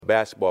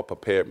basketball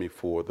prepared me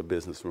for the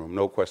business room,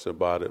 no question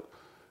about it.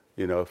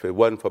 You know, if it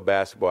wasn't for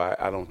basketball,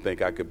 I don't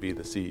think I could be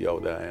the CEO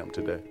that I am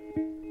today.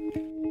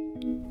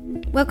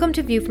 Welcome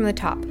to View from the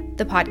Top,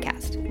 the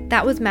podcast.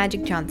 That was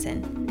Magic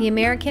Johnson, the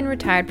American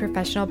retired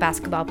professional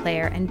basketball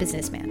player and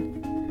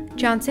businessman.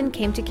 Johnson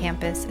came to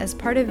campus as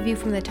part of View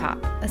from the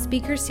Top, a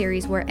speaker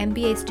series where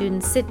MBA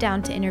students sit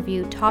down to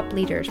interview top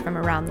leaders from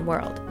around the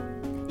world.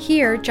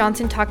 Here,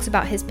 Johnson talks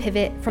about his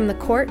pivot from the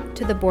court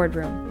to the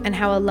boardroom and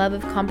how a love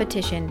of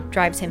competition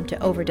drives him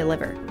to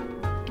over-deliver.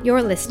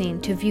 You're listening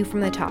to View from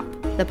the Top,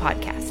 the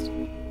podcast.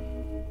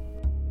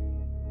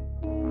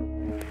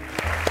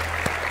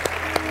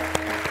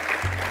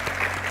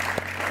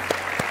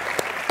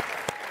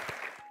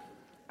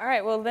 All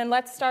right, well then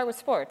let's start with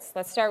sports.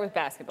 Let's start with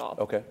basketball.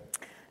 Okay.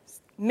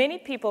 Many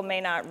people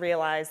may not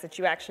realize that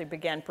you actually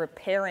began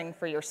preparing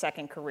for your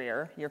second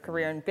career, your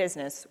career in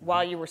business,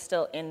 while you were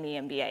still in the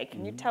NBA.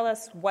 Can you tell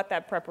us what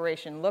that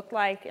preparation looked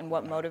like and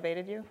what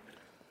motivated you?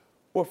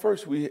 Well,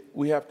 first we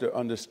have to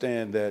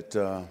understand that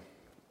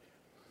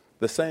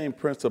the same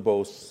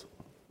principles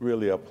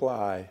really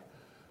apply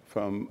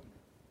from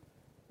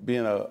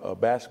being a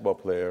basketball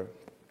player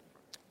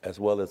as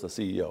well as a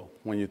CEO.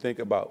 When you think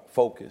about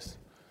focus,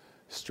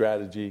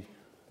 strategy,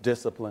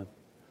 discipline,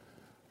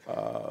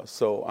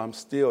 so I'm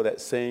still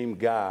that same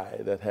guy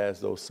that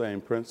has those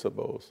same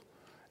principles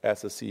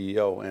as a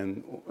CEO.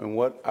 And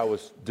what I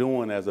was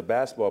doing as a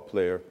basketball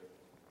player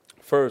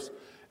first,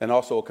 and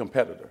also a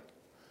competitor,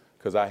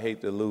 because I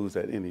hate to lose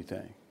at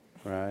anything,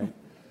 right?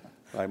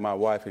 Like my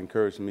wife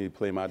encouraged me to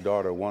play my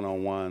daughter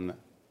one-on-one,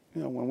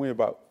 you know, when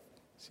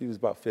she was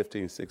about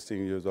 15,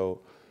 16 years old.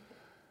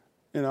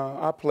 You know,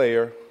 I play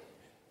her,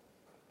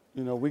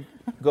 you know, we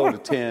go to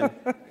 10.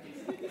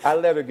 I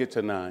let her get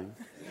to 9.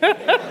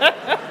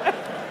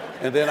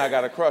 And then I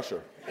got to crush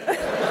her.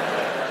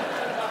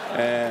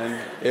 And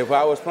if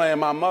I was playing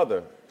my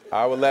mother,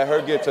 I would let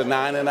her get to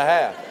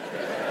 9.5.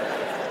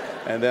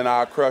 And then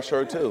I'll crush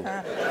her too.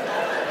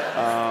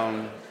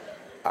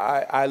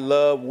 I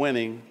love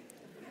winning.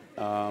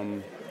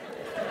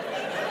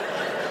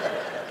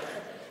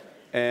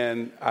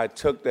 And I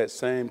took that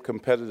same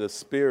competitive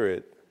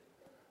spirit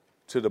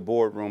to the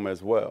boardroom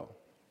as well.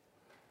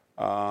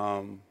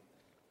 I'm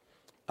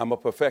a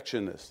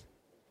perfectionist.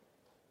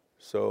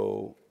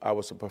 So I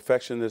was a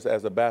perfectionist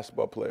as a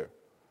basketball player.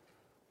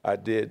 I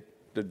did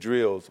the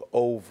drills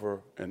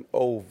over and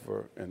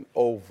over and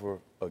over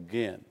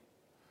again.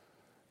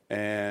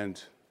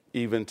 And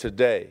even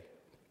today,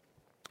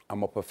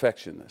 I'm a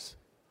perfectionist.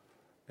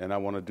 And I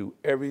want to do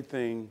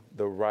everything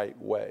the right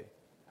way.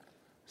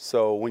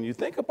 So when you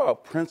think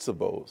about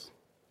principles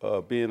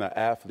of being an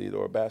athlete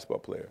or a basketball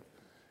player,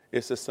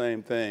 it's the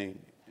same thing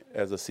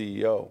as a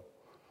CEO.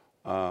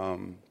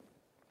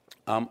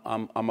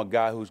 I'm a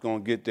guy who's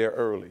going to get there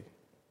early.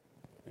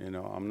 You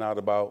know,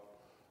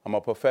 I'm a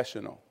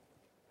professional.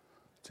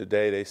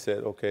 Today they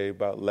said, okay,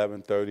 about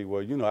 11:30.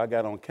 Well, you know, I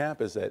got on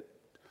campus at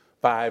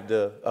 5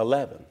 to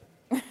 11.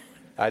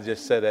 I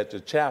just sat at the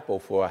chapel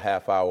for a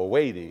half hour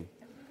waiting,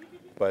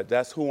 but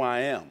that's who I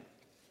am.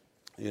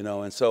 You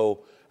know, and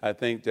so I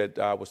think that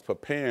I was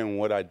preparing.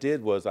 What I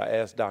did was I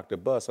asked Dr.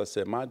 Buss, I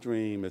said, my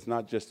dream is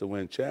not just to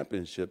win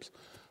championships,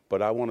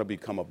 but I want to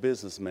become a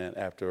businessman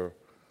after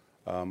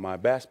my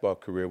basketball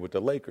career with the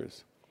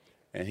Lakers.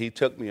 And he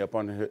took me up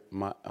under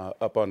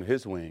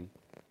his wing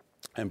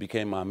and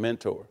became my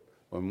mentor,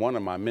 and one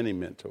of my many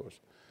mentors.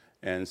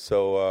 And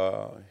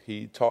so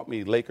he taught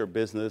me Laker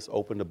business,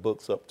 opened the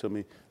books up to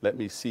me, let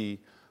me see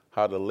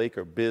how the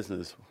Laker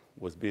business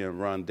was being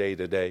run day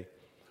to day.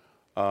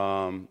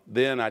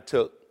 Then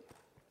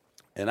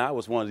and I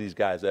was one of these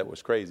guys that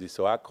was crazy,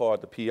 so I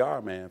called the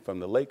PR man from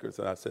the Lakers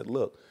and I said,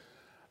 look,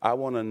 I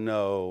want to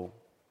know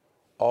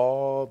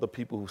all the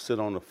people who sit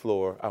on the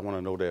floor. I want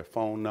to know their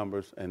phone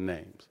numbers and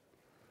names.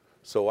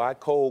 So I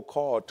cold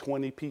called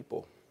 20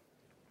 people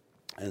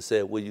and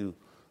said, will you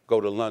go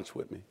to lunch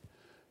with me?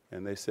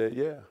 And they said,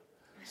 yeah.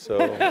 So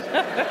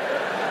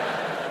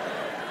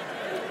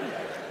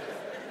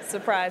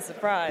Surprise,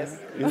 surprise.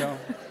 You know,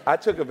 I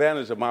took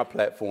advantage of my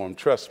platform,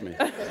 trust me.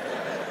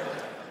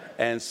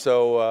 And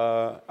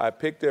so I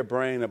picked their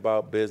brain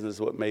about business,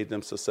 what made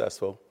them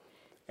successful,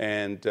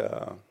 and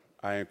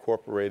I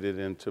incorporated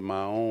it into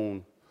my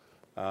own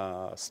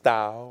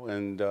style.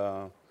 And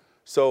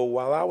so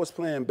while I was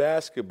playing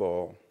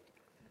basketball,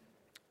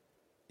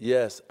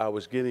 yes, I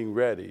was getting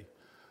ready,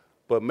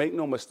 but make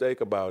no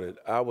mistake about it,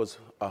 I was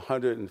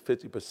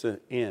 150%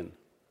 in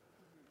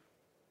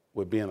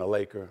with being a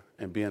Laker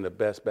and being the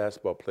best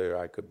basketball player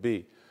I could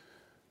be.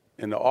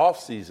 In the off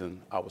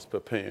season, I was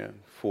preparing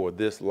for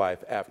this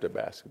life after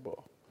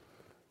basketball.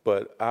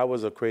 But I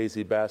was a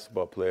crazy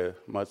basketball player,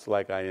 much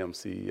like I am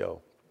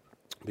CEO,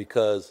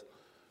 because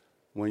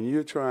when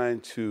you're trying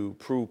to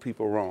prove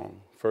people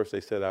wrong, first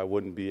they said I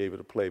wouldn't be able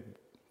to play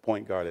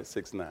point guard at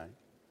 6'9",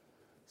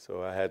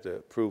 so I had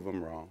to prove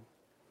them wrong.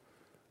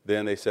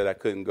 Then they said I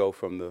couldn't go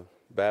from the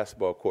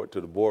basketball court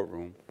to the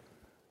boardroom,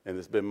 and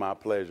it's been my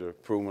pleasure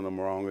proving them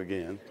wrong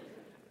again.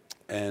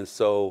 And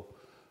so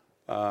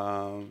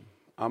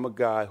I'm a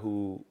guy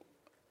who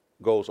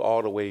goes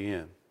all the way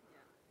in.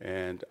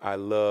 And I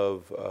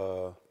love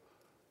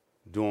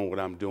doing what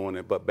I'm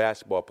doing, but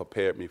basketball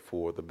prepared me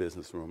for the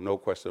business room, no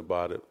question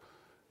about it.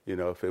 You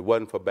know, if it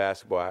wasn't for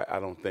basketball, I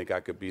don't think I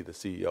could be the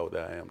CEO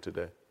that I am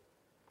today.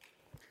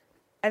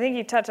 I think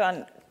you touch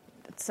on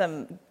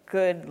some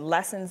good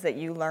lessons that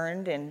you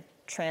learned in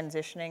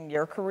transitioning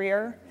your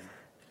career.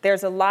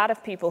 There's a lot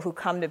of people who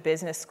come to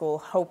business school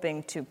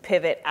hoping to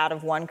pivot out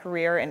of one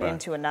career and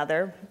into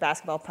another,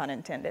 basketball pun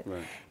intended.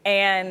 Right.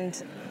 And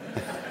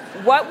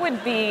what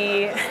would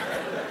be...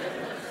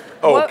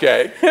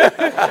 Okay.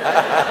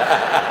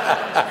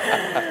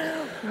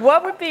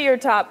 What would be your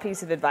top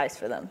piece of advice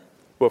for them?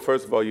 Well,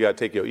 first of all, you got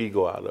to take your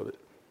ego out of it.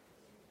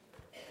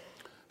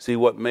 See,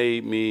 what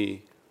made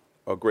me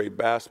a great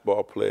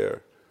basketball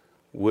player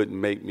wouldn't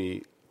make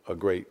me a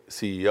great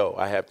CEO.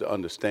 I have to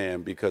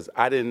understand, because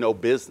I didn't know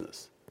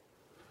business.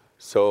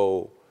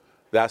 So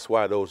that's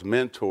why those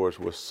mentors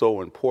were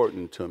so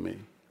important to me.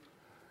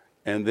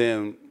 And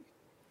then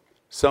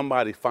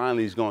somebody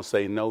finally is going to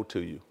say no to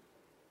you.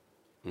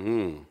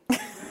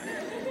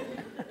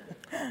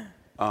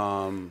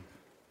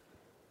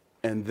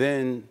 And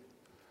then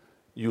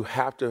you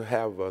have to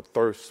have a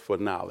thirst for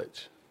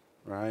knowledge,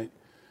 right?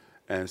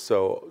 And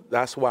so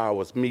that's why I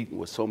was meeting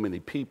with so many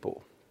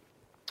people,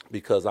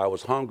 because I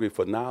was hungry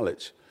for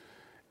knowledge,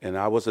 and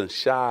I wasn't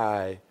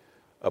shy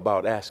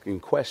about asking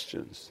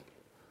questions.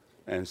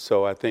 And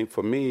so I think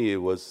for me,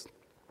 it was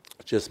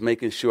just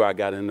making sure I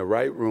got in the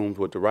right rooms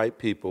with the right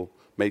people,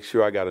 make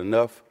sure I got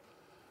enough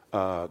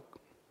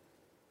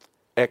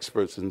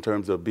experts in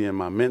terms of being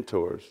my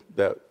mentors,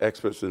 that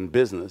experts in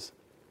business,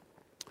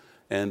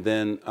 and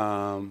then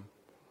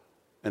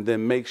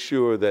make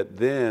sure that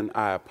then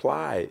I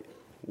apply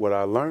what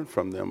I learned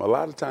from them. A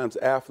lot of times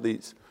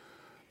athletes,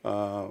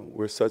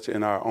 we're such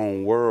in our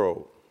own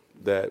world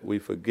that we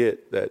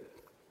forget that,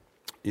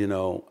 you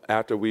know,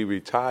 after we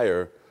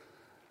retire,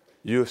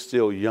 you're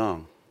still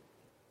young,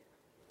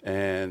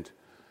 and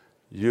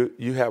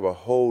you have a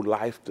whole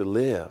life to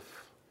live.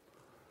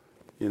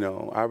 You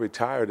know, I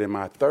retired in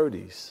my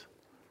 30s,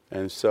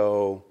 and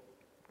so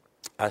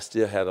I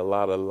still had a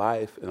lot of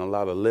life and a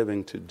lot of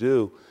living to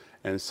do.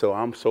 And so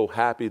I'm so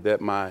happy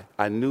that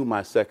I knew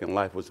my second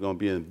life was going to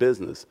be in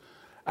business.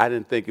 I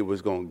didn't think it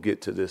was going to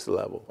get to this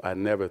level. I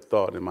never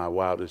thought in my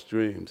wildest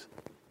dreams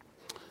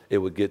it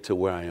would get to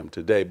where I am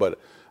today. But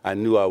I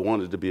knew I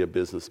wanted to be a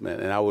businessman,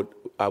 and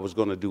I was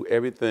going to do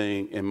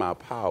everything in my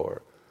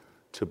power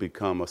to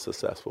become a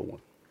successful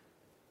one.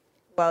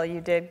 Well,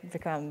 you did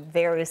become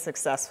very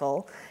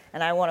successful,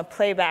 and I want to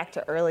play back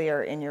to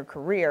earlier in your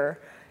career.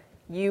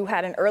 You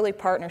had an early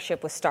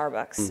partnership with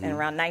Starbucks, and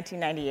around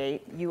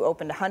 1998, you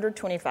opened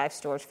 125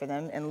 stores for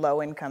them in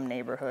low-income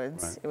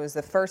neighborhoods. Right. It was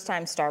the first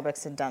time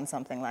Starbucks had done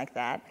something like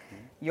that.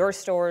 Your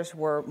stores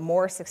were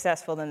more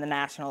successful than the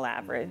national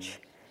average.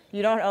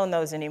 You don't own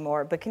those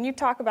anymore, but can you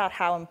talk about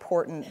how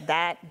important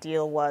that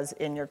deal was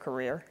in your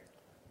career?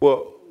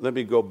 Well, let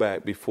me go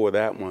back before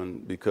that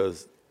one,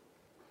 because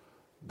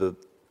the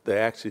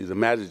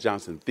Magic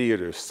Johnson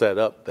Theater set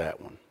up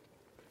that one.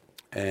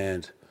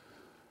 And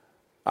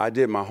I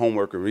did my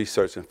homework and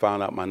research and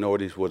found out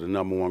minorities were the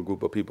number one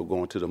group of people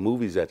going to the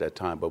movies at that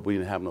time, but we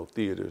didn't have no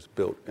theaters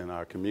built in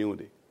our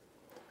community.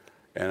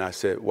 And I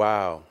said,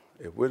 wow,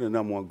 if we're the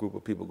number one group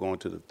of people going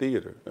to the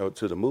theater, or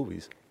to the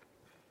movies,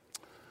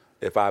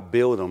 if I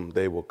build them,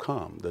 they will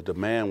come. The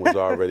demand was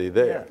already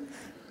there. Yeah.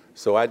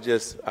 So I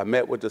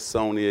met with the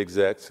Sony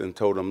execs and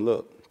told them,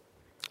 look,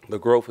 the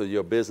growth of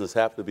your business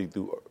have to be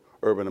through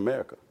urban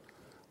America.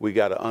 We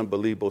got an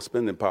unbelievable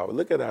spending power.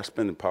 Look at our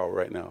spending power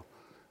right now.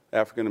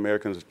 African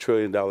Americans, $1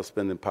 trillion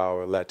spending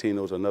power.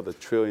 Latinos, another $1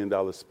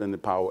 trillion spending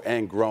power,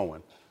 and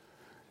growing.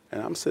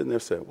 And I'm sitting there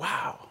saying,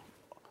 wow,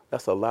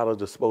 that's a lot of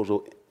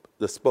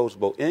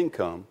disposable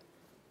income,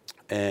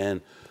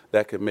 and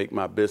that could make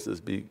my business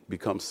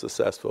become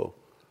successful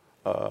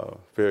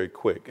very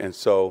quick. And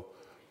so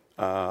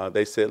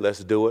they said,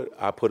 let's do it.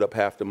 I put up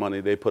half the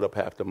money. They put up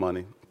half the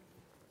money.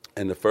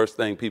 And the first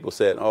thing people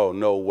said, oh,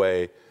 no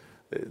way.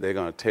 They're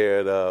going to tear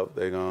it up.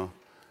 They're going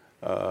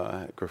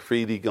to,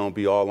 graffiti going to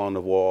be all on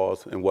the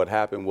walls. And what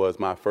happened was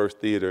my first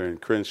theater in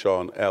Crenshaw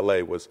in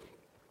L.A. was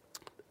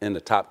in the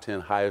top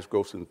 10 highest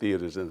grossing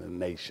theaters in the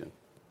nation.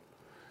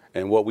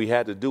 And what we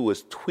had to do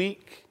was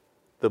tweak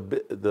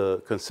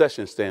the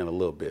concession stand a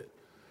little bit,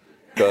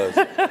 because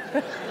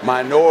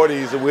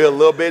minorities, we're a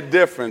little bit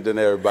different than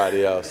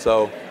everybody else.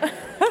 So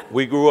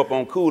we grew up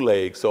on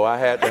Kool-Aid, so I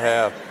had to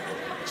have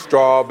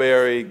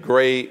strawberry,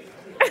 grape,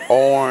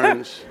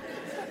 orange,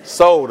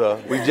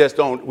 soda.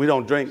 We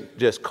don't drink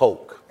just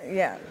Coke.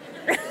 Yeah.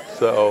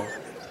 So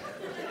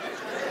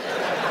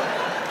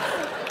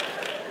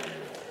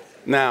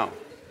now,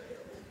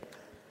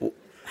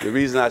 the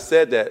reason I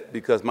said that,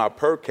 because my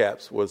per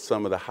caps was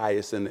some of the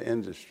highest in the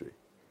industry.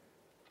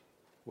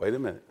 Wait a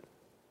minute.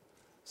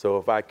 So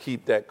if I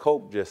keep that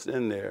Coke just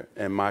in there,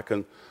 and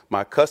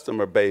my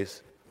customer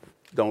base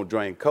don't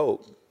drink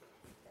Coke,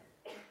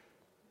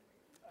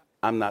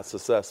 I'm not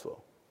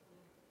successful,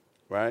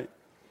 right?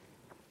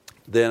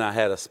 Then I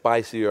had a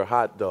spicier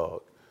hot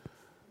dog.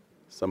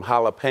 some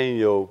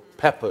jalapeno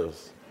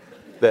peppers.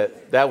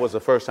 That was the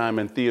first time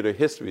in theater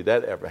history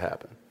that ever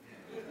happened,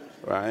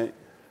 right?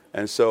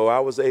 And so I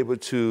was able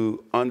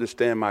to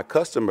understand my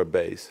customer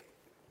base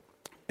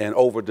and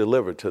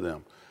over-deliver to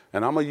them.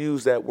 And I'm going to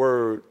use that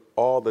word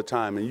all the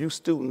time. And you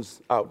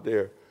students out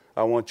there,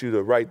 I want you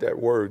to write that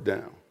word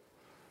down.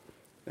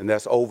 And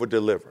that's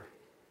over-deliver.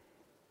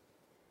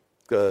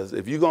 Because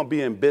if you're going to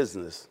be in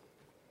business,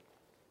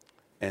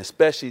 and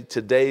especially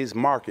today's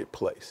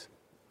marketplace,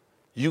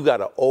 you got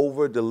to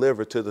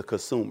over-deliver to the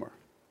consumer.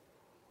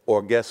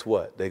 Or guess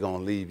what? They're going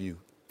to leave you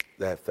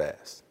that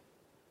fast.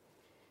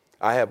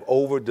 I have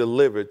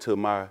over-delivered to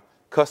my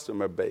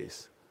customer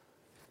base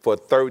for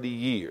 30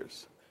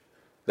 years.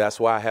 That's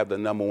why I have the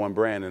 #1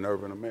 brand in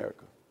urban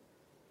America.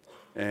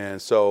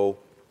 And so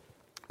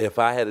if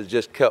I had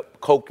just kept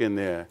Coke in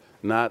there,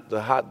 not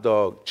the hot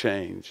dog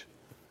change,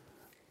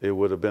 it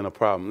would have been a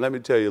problem. Let me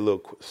tell you a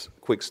little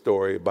quick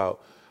story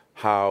about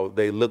how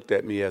they looked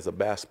at me as a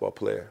basketball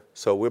player.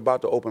 So we're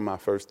about to open my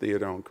first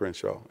theater on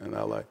Crenshaw in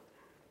LA.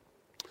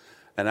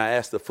 And I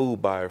asked the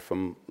food buyer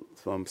from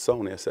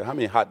Sony, I said, how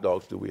many hot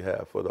dogs do we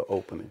have for the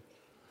opening?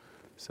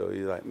 So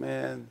he's like,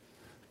 man,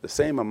 the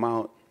same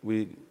amount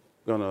we're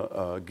going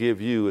to give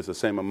you is the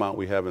same amount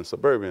we have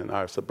in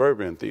our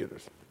suburban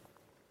theaters.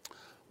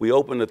 We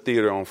opened the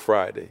theater on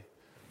Friday.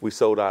 We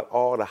sold out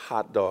all the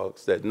hot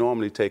dogs that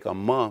normally take a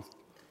month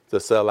to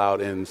sell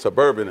out in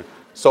suburban,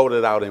 sold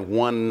it out in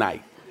one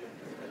night.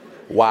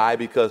 Why?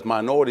 Because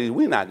minorities,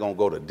 we're not going to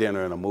go to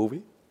dinner and a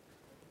movie.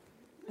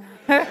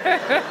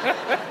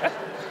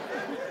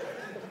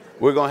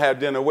 We're going to have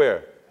dinner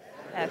where?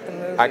 At the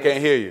movies. I can't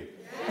hear you.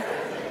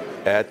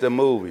 At the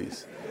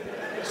movies.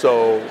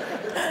 So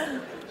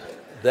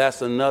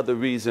that's another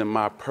reason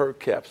my per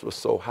caps was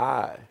so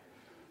high.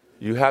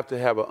 You have to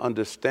have an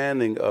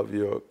understanding of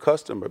your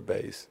customer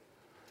base.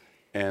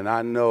 And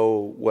I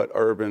know what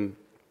urban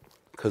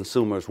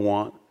consumers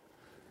want,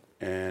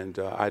 and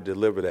I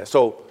deliver that.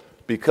 So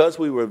because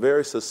we were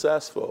very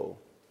successful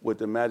with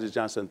the Magic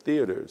Johnson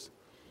Theaters,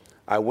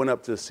 I went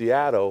up to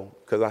Seattle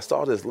because I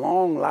saw this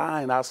long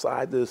line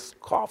outside this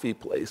coffee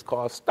place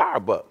called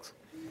Starbucks.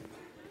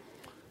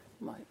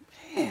 I'm like,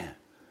 man,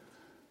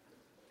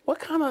 what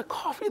kind of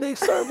coffee they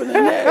serving in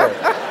there?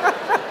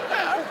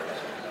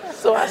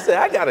 So I said,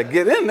 I got to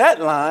get in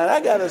that line.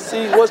 I got to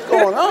see what's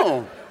going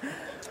on.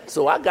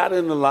 So I got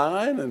in the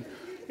line and,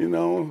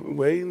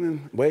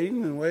 waiting.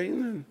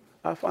 And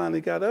I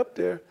finally got up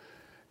there.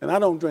 And I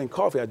don't drink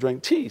coffee. I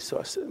drink tea. So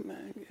I said,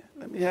 man,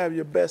 let me have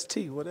your best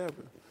tea,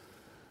 whatever.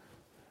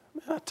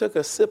 Man, I took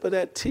a sip of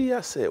that tea.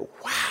 I said,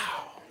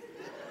 wow,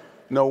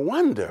 no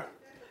wonder.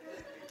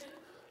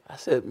 I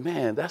said,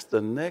 man, that's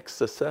the next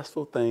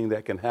successful thing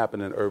that can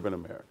happen in urban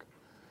America.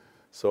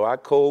 So I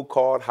cold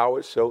called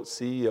Howard Schultz,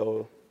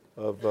 CEO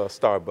of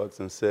Starbucks,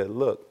 and said,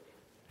 look,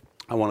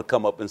 I want to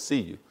come up and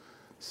see you.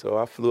 So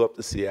I flew up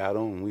to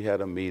Seattle, and we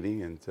had a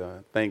meeting, and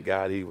thank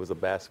God he was a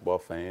basketball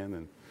fan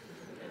and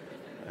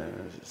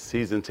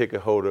season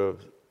ticket holder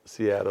of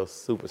Seattle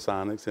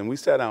Supersonics. And we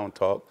sat down and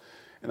talked,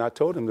 and I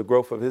told him the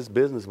growth of his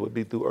business would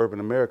be through urban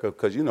America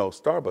because,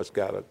 Starbucks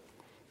got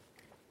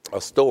a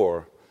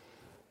store.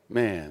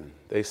 Man,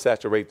 they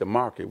saturate the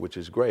market, which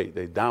is great.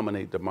 They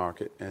dominate the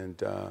market.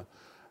 And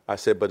I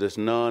said, but there's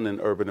none in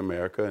urban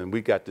America, and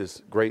we got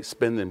this great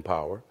spending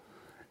power,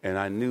 and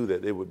I knew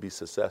that it would be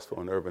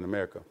successful in urban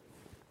America.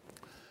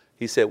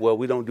 He said, well,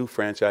 we don't do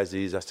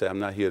franchisees. I said, I'm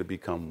not here to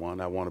become one.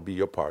 I want to be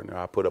your partner.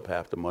 I put up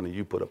half the money.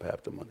 You put up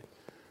half the money.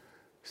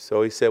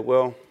 So he said,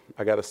 well,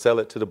 I got to sell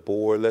it to the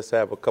board. Let's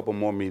have a couple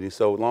more meetings.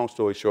 So long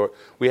story short,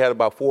 we had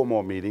about 4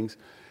 more meetings.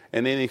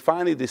 And then he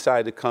finally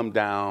decided to come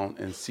down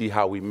and see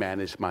how we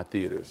manage my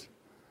theaters.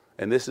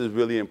 And this is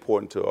really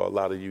important to a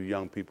lot of you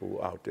young people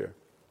out there.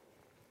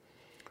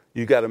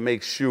 You got to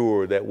make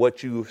sure that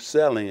what you're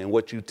selling and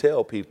what you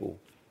tell people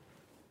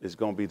is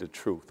going to be the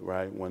truth,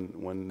 right?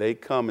 When they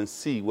come and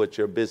see what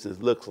your business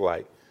looks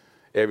like,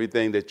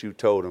 everything that you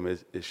told them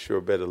is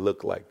sure better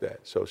look like that.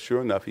 So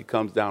sure enough, he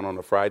comes down on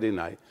a Friday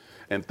night,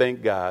 and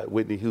thank God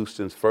Whitney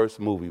Houston's first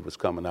movie was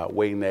coming out,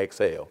 Waiting to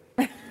Exhale.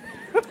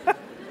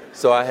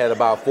 So I had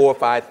about 4,000 or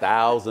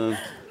 5,000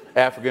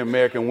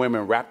 African-American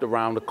women wrapped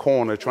around the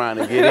corner trying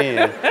to get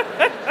in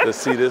to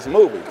see this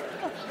movie.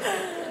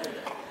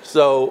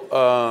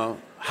 So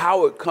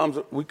Howard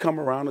we come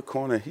around the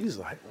corner, and he's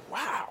like,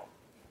 wow,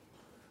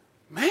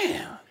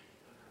 man.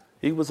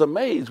 He was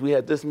amazed we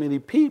had this many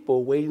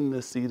people waiting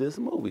to see this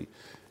movie.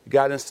 He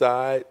got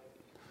inside.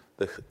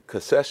 The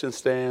concession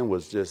stand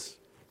was just,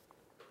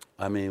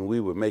 we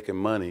were making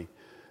money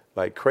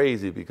like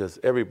crazy because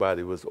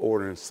everybody was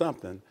ordering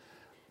something.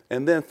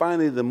 And then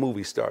finally the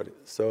movie started.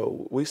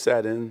 So we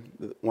sat in,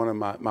 one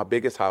of my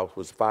biggest house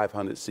was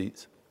 500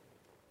 seats.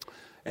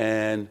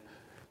 And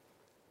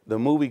the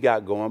movie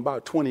got going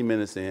about 20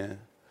 minutes in.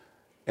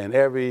 And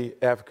every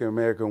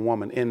African-American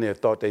woman in there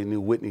thought they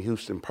knew Whitney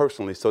Houston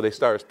personally, so they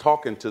started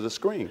talking to the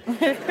screen.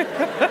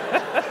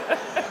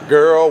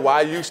 Girl,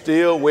 why you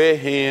still with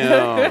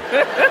him?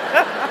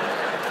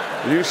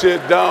 You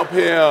should dump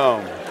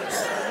him.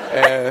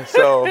 And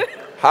so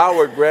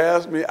Howard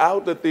grabs me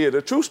out the theater,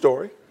 true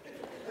story,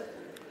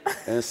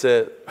 and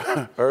said,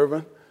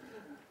 Irvin,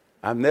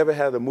 I've never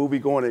had a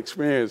movie-going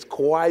experience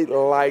quite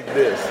like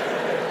this.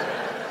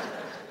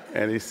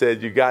 And he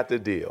said, you got the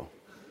deal.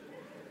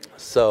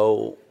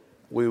 So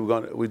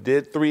we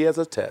did 3 as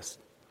a test.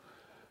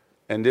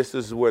 And this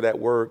is where that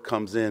word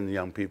comes in,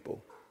 young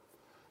people.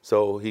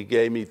 So he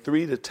gave me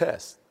 3 to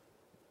test.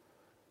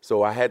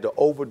 So I had to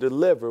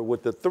over-deliver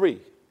with the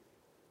 3.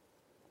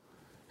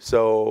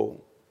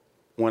 So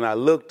when I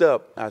looked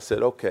up, I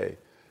said, okay,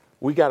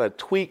 we got to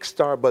tweak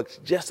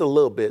Starbucks just a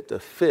little bit to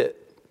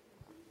fit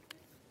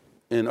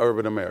in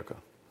urban America.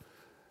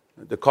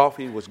 The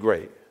coffee was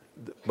great,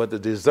 but the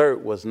dessert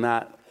was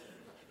not.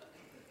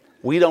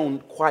 We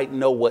don't quite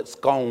know what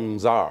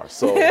scones are,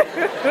 so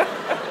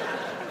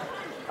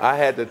I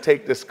had to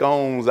take the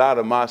scones out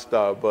of my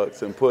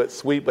Starbucks and put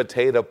sweet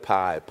potato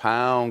pie,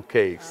 pound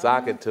cake,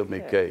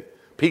 sock-it-to-me cake,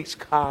 peach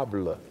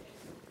cobbler.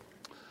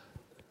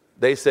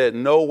 They said,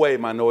 no way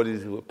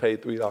minorities would pay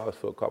 $3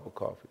 for a cup of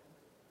coffee.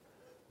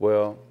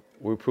 Well,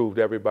 we proved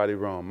everybody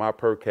wrong. My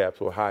per caps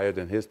were higher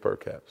than his per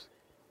caps.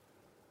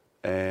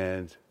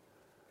 And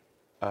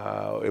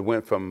it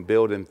went from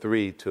building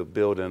 3 to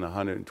building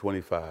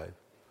 125.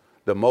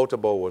 The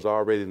multiple was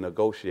already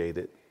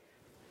negotiated.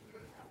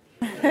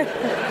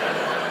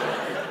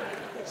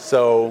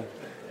 So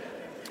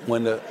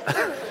when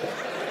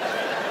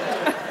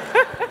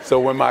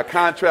my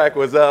contract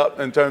was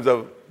up in terms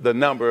of the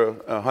number,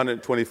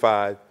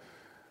 125,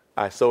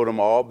 I sold them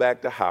all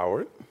back to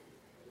Howard.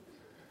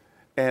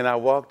 And I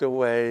walked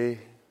away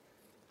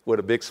with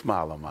a big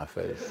smile on my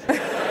face.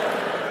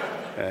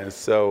 And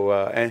so,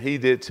 and he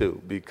did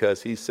too,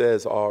 because he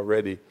says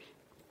already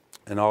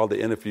in all the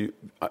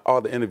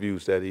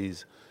interviews that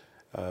he's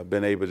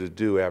been able to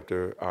do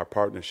after our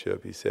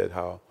partnership, he said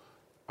how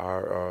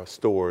our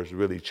stores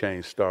really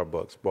changed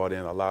Starbucks, brought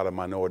in a lot of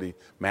minority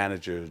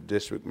managers,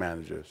 district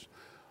managers,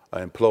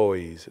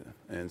 employees.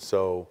 And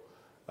so,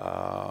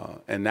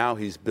 and now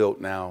he's built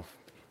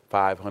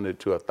 500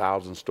 to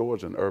 1,000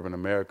 stores in urban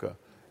America,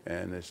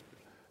 and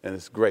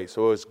it's great.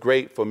 So it's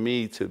great for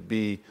me to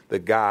be the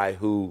guy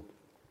who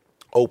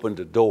opened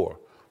the door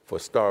for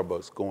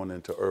Starbucks going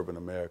into urban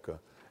America.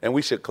 And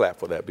we should clap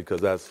for that, because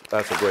that's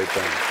a great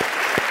thing.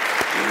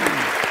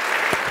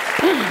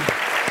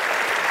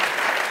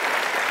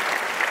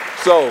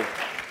 So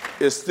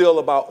it's still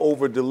about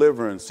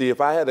over-delivering. See,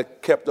 if I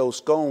had kept those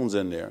scones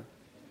in there,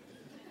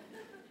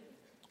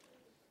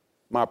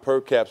 my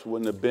per caps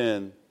wouldn't have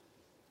been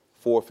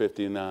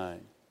 $4.59.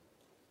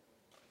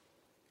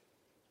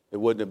 It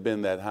wouldn't have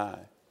been that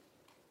high.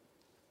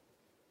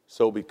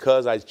 So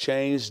because I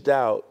changed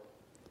out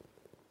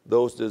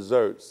those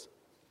desserts,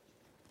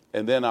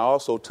 and then I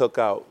also took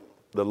out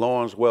the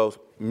Lawrence Welk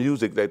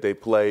music that they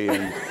play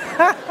in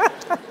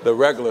the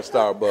regular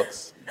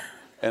Starbucks,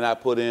 and I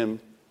put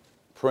in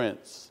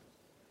Prince,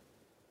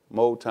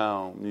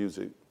 Motown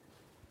music,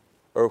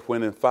 Earth,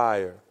 Wind &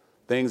 Fire,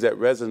 things that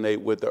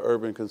resonate with the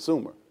urban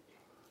consumer.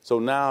 So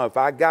now if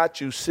I got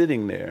you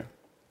sitting there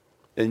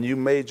and you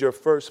made your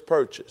first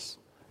purchase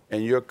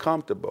and you're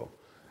comfortable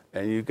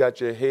and you got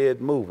your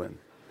head moving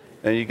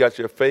and you got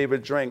your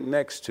favorite drink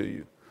next to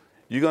you,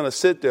 you're going to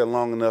sit there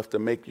long enough to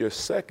make your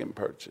second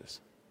purchase.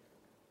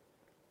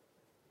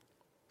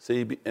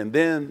 See, and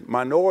then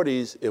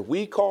minorities, if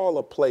we call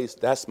a place,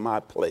 that's my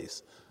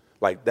place,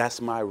 like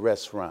that's my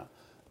restaurant,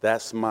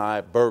 that's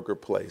my burger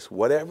place,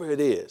 whatever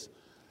it is,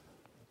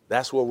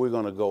 that's where we're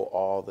going to go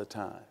all the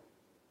time,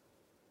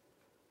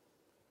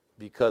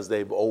 because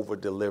they've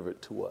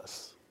over-delivered to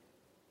us.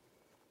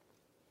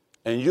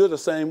 And you're the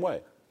same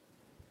way.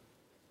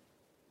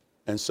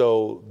 And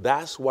so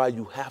that's why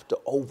you have to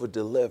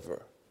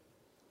over-deliver.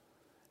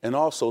 And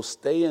also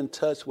stay in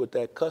touch with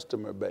that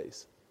customer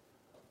base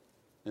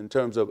in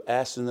terms of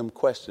asking them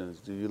questions.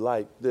 Do you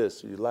like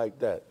this? Do you like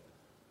that?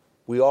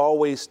 We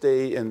always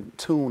stay in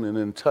tune and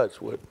in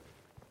touch with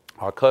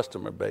our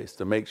customer base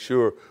to make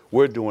sure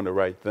we're doing the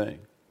right thing.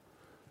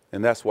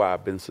 And that's why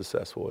I've been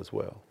successful as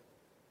well.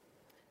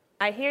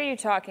 I hear you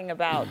talking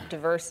about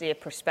diversity of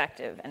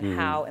perspective and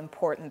how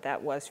important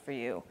that was for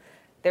you.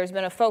 There's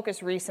been a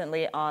focus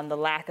recently on the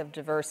lack of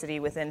diversity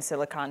within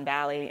Silicon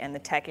Valley and the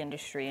tech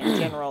industry in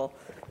general.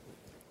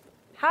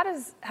 How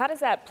does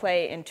that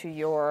play into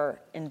your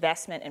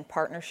investment and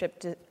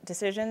partnership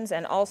decisions?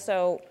 And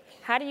also,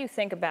 how do you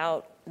think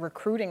about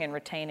recruiting and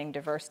retaining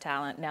diverse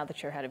talent now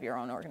that you're head of your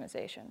own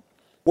organization?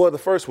 Well, the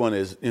first one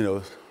is,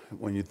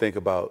 when you think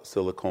about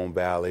Silicon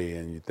Valley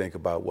and you think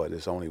about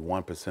it's only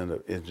 1%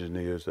 of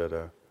engineers that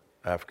are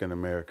African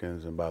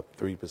Americans and about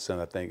 3%,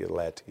 I think, are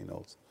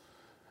Latinos.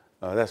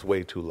 That's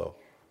way too low.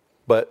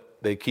 But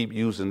they keep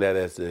using that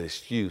as the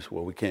excuse,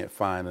 well, we can't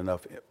find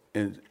enough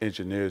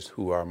engineers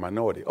who are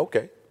minority.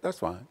 Okay, that's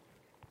fine.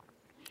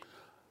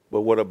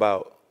 But what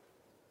about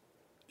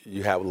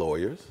you have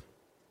lawyers,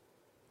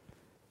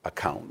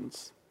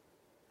 accountants,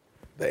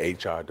 the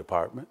HR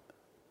department?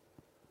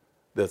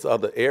 There's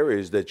other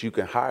areas that you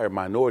can hire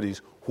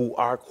minorities who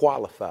are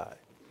qualified,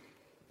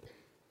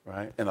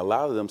 right? And a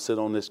lot of them sit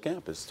on this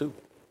campus too.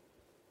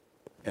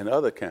 and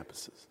other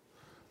campuses.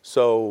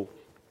 So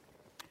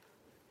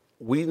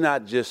we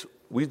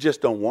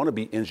just don't want to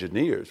be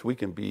engineers. We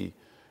can be,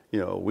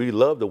 we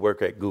love to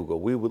work at Google.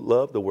 We would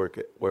love to work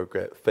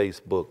at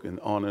Facebook and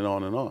on and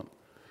on and on.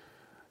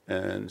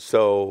 And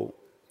so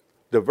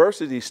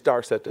diversity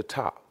starts at the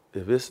top.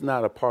 If it's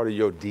not a part of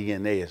your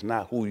DNA, it's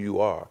not who you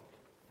are,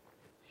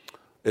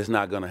 it's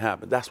not going to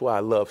happen. That's why I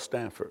love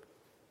Stanford.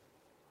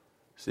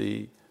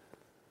 See,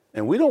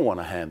 and we don't want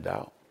a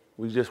handout.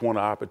 We just want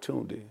an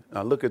opportunity.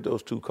 Now look at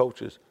those two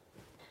coaches.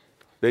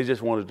 They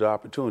just wanted the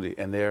opportunity,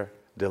 and they're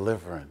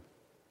delivering,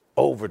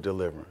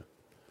 over-delivering.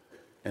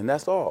 And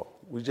that's all.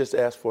 We just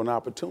ask for an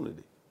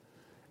opportunity.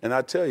 And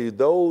I tell you,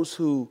 those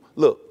who,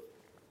 look,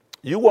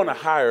 you want to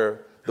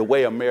hire the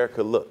way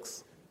America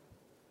looks.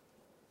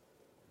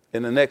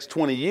 In the next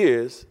 20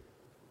 years,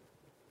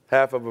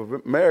 half of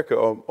America,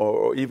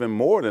 or even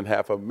more than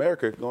half of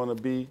America, are going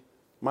to be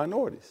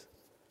minorities.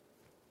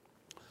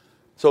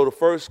 So the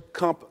first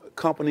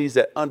companies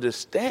that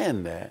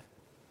understand that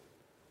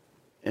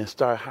and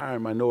start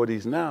hiring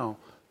minorities now,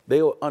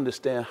 they'll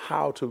understand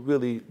how to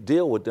really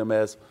deal with them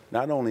as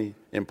not only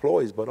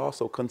employees, but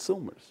also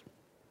consumers.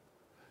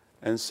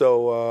 And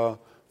so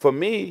for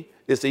me,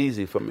 it's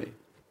easy for me.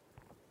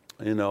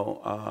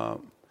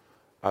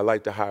 I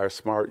like to hire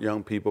smart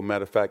young people.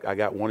 Matter of fact, I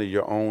got one of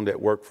your own that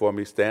worked for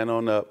me. Stand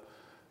on up.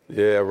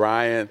 Yeah,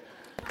 Ryan.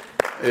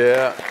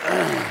 Yeah.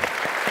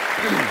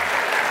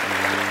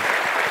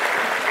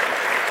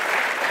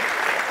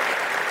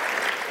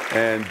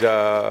 And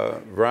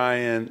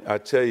Ryan, I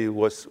tell you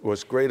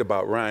what's great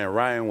about Ryan.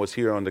 Ryan was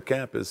here on the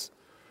campus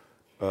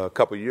a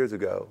couple of years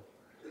ago,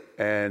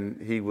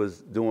 and he was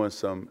doing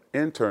some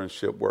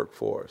internship work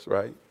for us,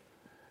 right?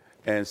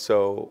 And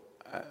so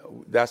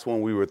that's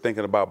when we were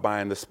thinking about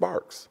buying the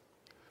Sparks.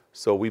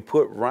 So we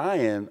put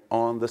Ryan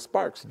on the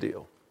Sparks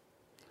deal.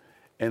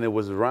 And it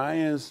was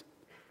Ryan's,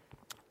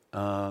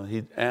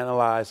 he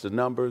analyzed the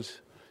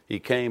numbers. He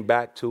came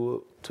back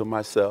to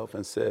myself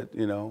and said,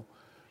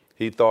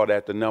 he thought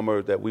at the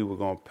number that we were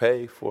going to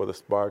pay for the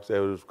Sparks, that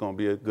it was going to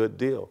be a good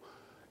deal.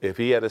 If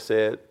he had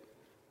said,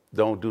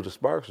 don't do the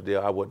Sparks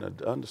deal, I wouldn't have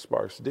done the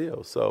Sparks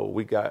deal. So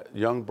we got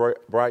young,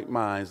 bright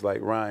minds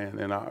like Ryan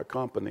in our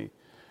company.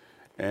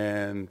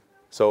 And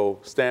so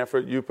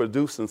Stanford, you're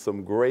producing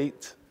some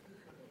great,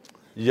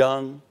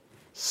 young,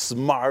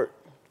 smart.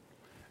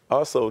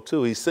 Also,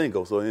 too, he's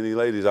single, so any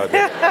ladies out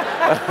there.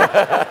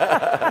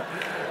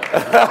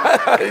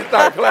 He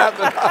started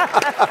clapping.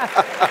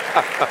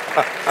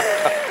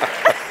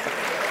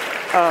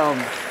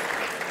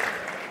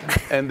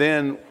 And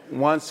then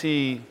once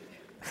he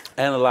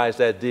analyzed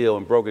that deal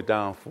and broke it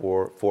down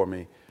for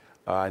me,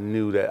 I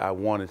knew that I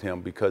wanted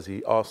him because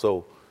you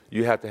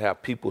have to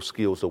have people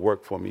skills to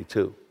work for me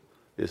too.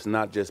 It's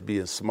not just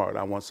being smart.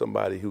 I want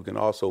somebody who can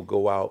also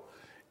go out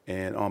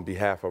and on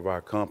behalf of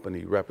our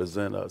company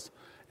represent us.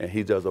 And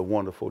he does a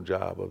wonderful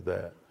job of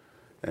that.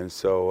 And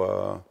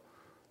so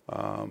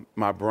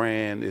my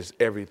brand is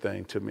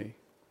everything to me.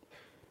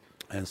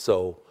 And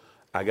so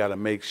I got to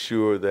make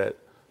sure that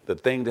the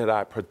thing that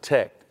I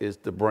protect is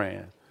the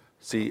brand.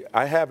 See,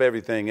 I have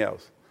everything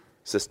else.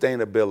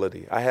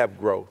 Sustainability. I have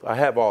growth. I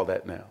have all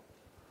that now,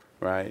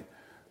 right?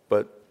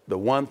 But the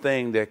one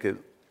thing that could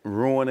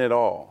ruin it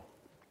all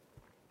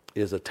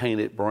is a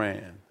tainted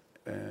brand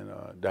and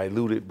a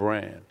diluted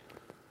brand.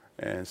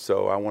 And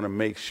so I want to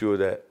make sure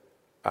that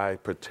I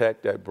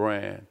protect that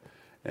brand.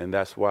 And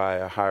that's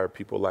why I hire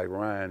people like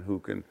Ryan who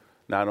can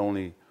not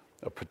only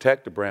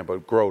protect the brand,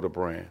 but grow the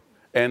brand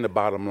and the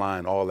bottom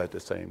line all at the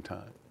same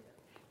time.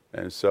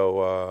 And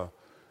so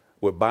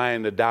with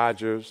buying the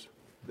Dodgers,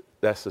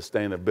 that's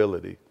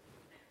sustainability.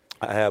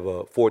 I have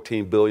a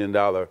 $14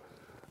 billion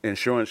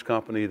insurance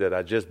company that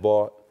I just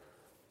bought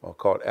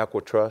called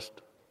Equitrust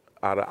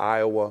out of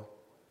Iowa.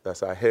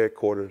 That's our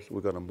headquarters.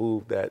 We're going to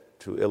move that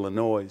to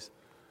Illinois.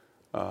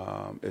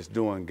 It's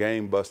doing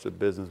game-buster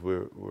business.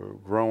 We're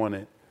growing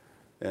it.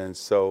 And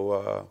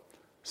so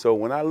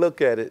when I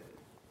look at it,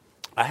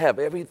 I have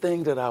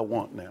everything that I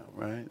want now,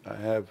 right?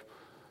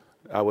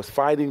 I was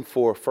fighting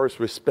for first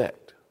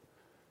respect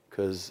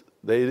because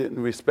they didn't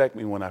respect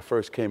me when I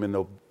first came in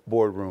the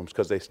boardrooms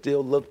because they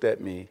still looked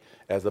at me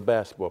as a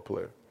basketball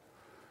player.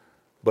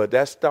 But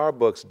that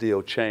Starbucks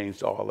deal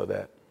changed all of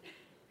that.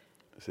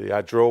 See,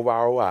 I drove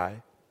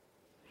ROI.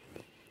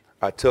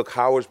 I took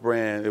Howard's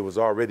brand. It was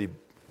already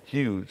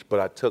huge, but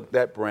I took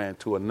that brand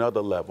to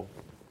another level.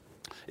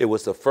 It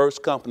was the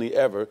first company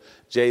ever.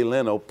 Jay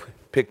Leno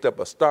picked up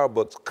a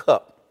Starbucks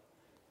cup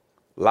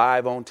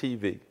live on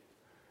TV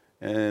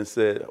and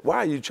said, why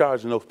are you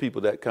charging those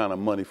people that kind of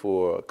money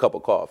for a cup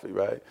of coffee,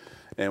 right?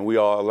 And we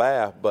all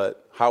laughed,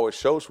 but Howard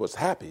Schultz was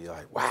happy,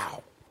 like,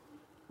 wow.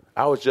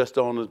 I was just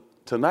on the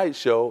Tonight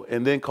Show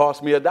and then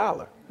cost me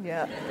 $1.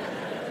 Yeah.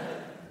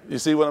 You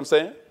see what I'm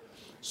saying?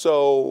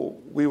 So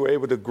we were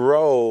able to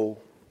grow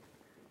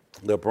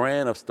the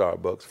brand of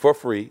Starbucks for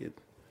free,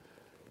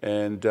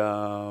 and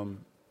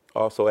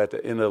also at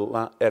the end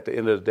of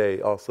the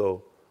day,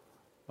 also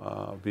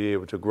be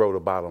able to grow the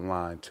bottom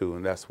line too.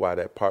 And that's why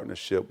that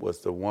partnership was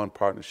the one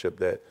partnership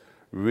that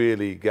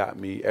really got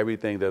me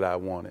everything that I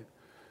wanted.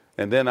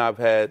 And then I've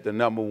had the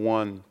number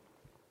one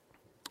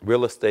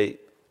real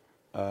estate,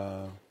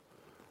 when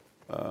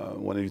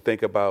you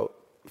think about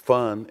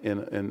fund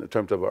in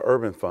terms of an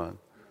urban fund.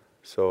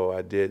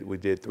 So we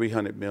did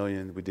 300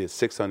 million, we did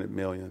 600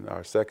 million,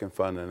 our second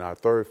fund, and our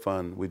third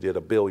fund, we did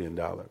 $1 billion.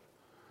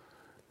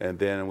 And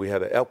then we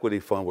had an equity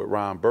fund with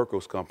Ron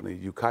Burkle's company,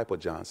 Ukaipa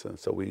Johnson.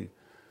 So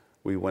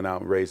we went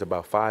out and raised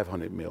about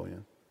 500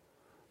 million.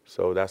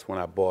 So that's when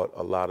I bought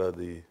a lot of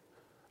we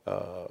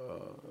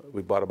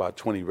bought about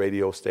 20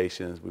 radio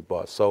stations, we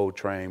bought Soul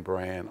Train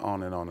brand,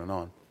 on and on and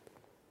on.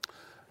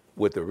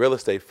 With the real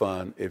estate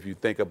fund, if you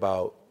think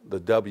about the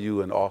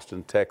W in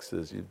Austin,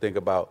 Texas, you think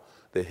about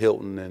the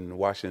Hilton in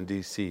Washington,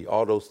 D.C.,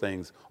 all those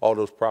things, all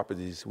those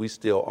properties we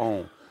still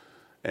own.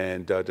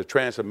 And the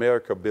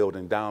Transamerica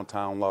building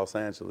downtown Los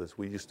Angeles,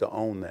 we used to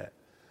own that.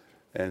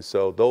 And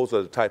so those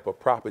are the type of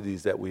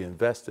properties that we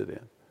invested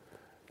in.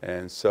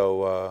 And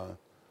so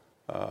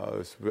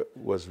it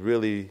was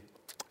really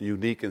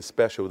unique and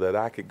special that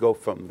I could go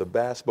from the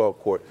basketball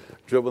court,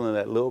 dribbling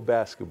that little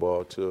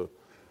basketball, to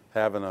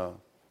having a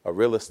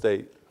real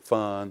estate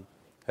fund,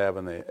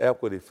 having an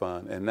equity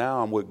fund. And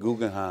now I'm with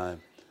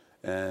Guggenheim.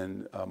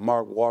 And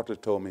Mark Walter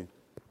told me,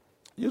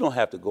 you don't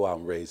have to go out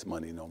and raise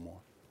money no more.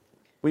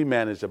 We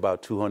manage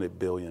about $200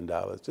 billion.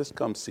 Just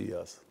come see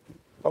us.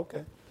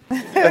 Okay.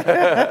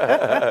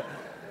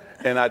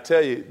 And I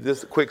tell you, this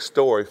is a quick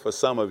story for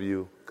some of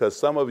you, because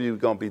some of you are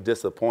going to be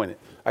disappointed.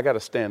 I got to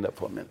stand up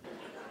for a minute.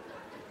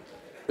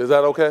 Is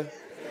that okay?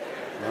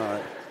 All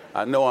right.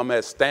 I know I'm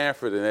at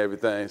Stanford and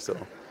everything, so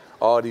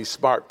all these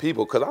smart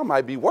people, because I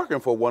might be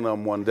working for one of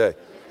them one day.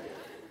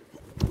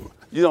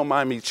 You don't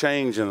mind me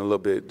changing a little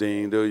bit,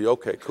 Dean, do you?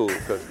 Okay, cool,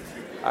 because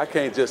I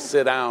can't just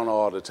sit down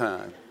all the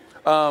time.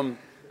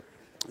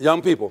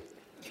 Young people.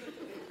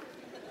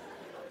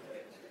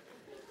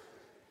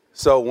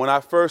 So when I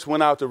first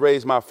went out to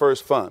raise my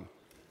first fund,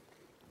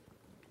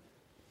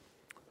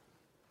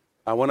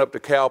 I went up to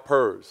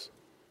CalPERS,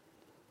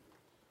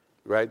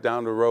 right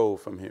down the road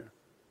from here.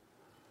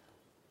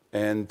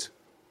 And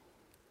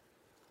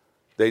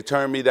they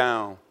turned me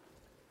down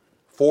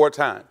 4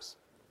 times.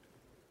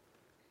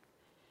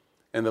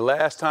 And the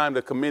last time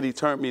the committee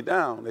turned me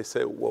down, they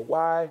said, well,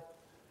 why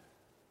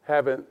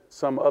haven't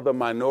some other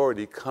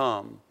minority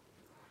come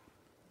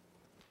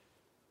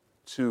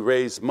to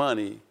raise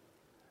money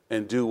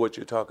and do what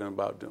you're talking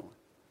about doing?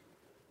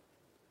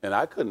 And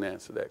I couldn't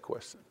answer that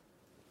question,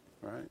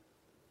 right?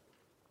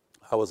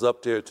 I was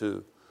up there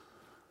to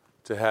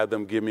have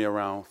them give me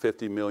around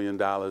 $50 million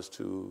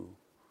to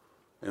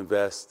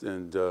invest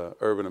in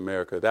urban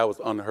America. That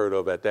was unheard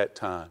of at that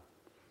time.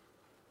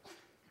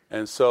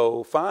 And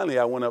so finally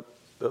I went up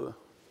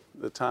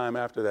the time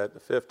after that, the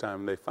 5th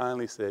time, and they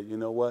finally said, you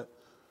know what?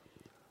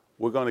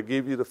 We're going to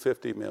give you the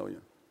 $50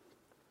 million.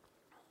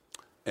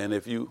 And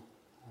I'm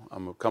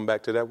going to come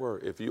back to that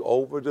word. If you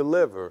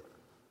over-deliver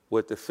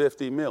with the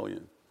 $50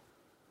 million,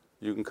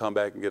 you can come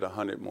back and get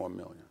 $100 more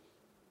million.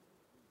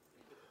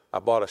 I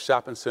bought a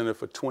shopping center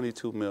for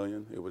 $22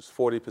 million. It was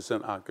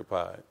 40%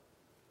 occupied.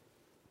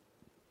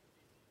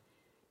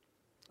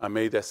 I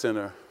made that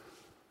center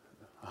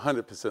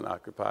 100%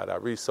 occupied. I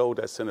resold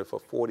that center for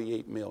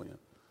 $48 million.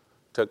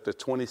 Took the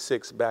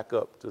 26 back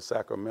up to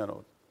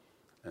Sacramento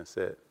and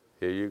said,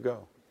 here you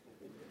go.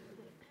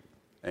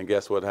 And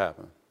guess what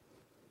happened?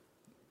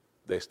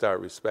 They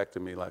started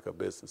respecting me like a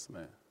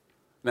businessman.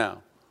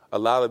 Now, a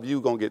lot of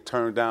you going to get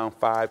turned down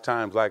 5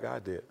 times like I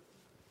did.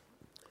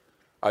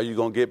 Are you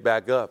going to get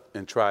back up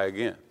and try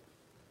again?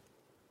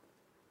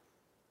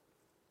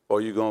 Or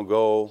are you going to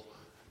go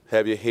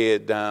have your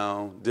head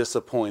down,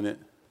 disappointed,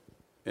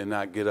 and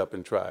not get up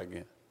and try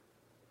again?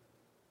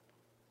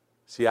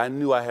 See, I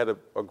knew I had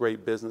a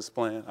great business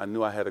plan. I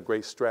knew I had a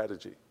great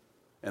strategy,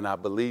 and I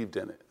believed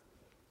in it.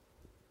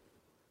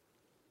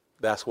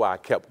 That's why I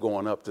kept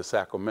going up to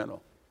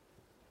Sacramento.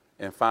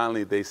 And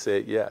finally, they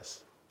said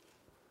yes.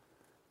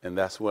 And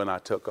that's when I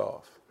took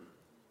off.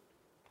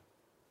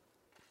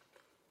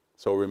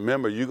 So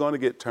remember, you're going to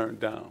get turned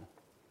down.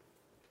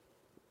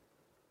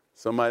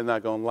 Somebody's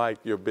not going to like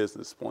your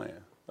business plan.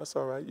 That's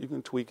all right. You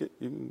can tweak it.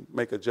 You can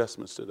make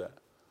adjustments to that.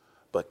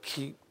 But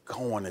keep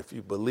going if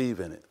you believe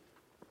in it.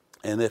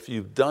 And if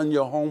you've done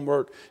your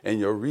homework and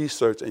your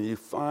research and you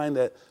find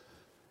that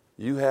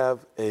you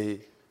have a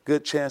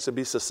good chance to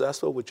be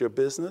successful with your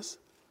business,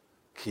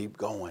 keep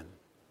going.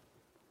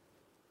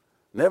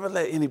 Never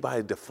let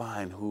anybody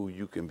define who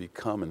you can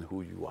become and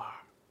who you are.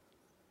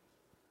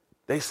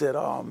 They said,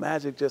 oh,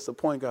 Magic just a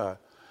point guard.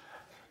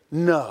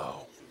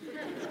 No.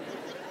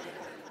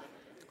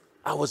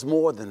 I was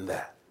more than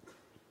that.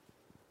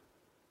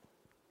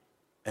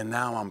 And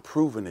now I'm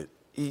proving it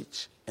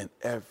each and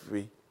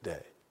every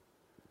day.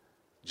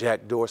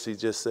 Jack Dorsey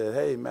just said,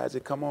 hey,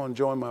 Magic, come on,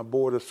 join my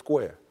board of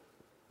Square.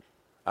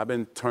 I've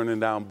been turning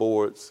down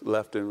boards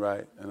left and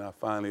right, and I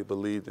finally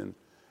believe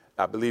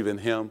in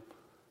him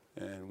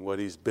and what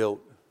he's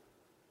built.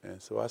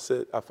 And so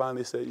I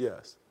finally said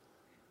yes.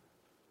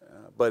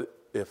 But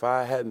if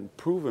I hadn't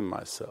proven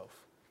myself,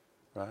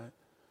 right,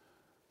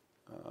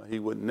 he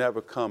would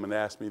never come and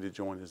ask me to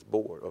join his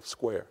board of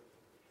Square.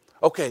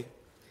 Okay.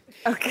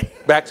 Okay.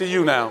 Back to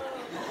you now.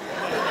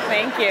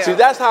 Thank you. See,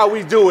 that's how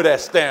we do it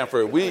at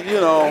Stanford. We,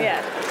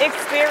 Yeah.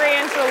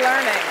 Experiential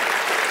learning.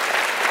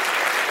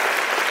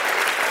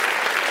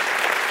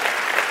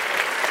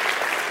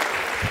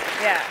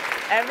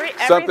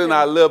 Yeah. Something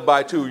I live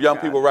by too. Young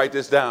people, write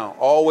this down.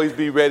 Always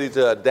be ready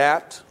to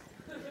adapt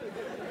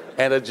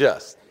and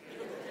adjust.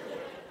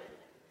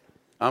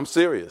 I'm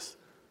serious.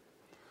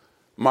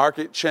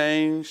 Market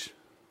change,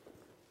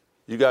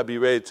 you got to be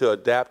ready to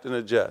adapt and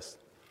adjust.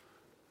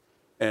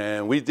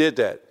 And we did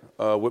that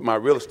with my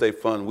real estate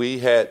fund. We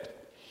had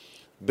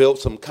built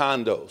some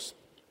condos.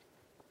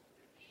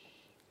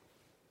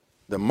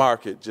 The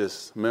market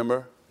just,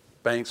 remember,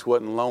 banks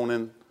wasn't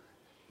loaning,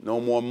 no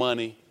more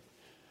money,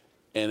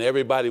 and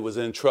everybody was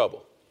in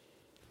trouble,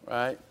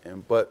 right?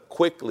 But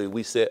quickly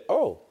we said,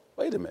 oh,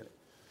 wait a minute.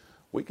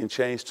 We can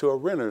change to a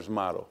renter's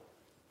model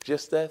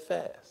just that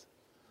fast.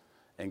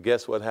 And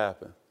guess what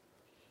happened?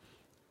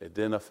 It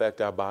didn't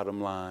affect our bottom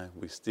line.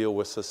 We still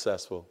were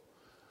successful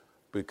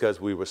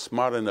because we were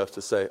smart enough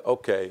to say,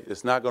 okay,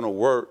 it's not going to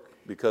work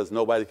because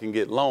nobody can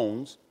get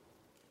loans,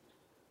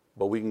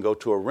 but we can go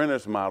to a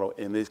renter's model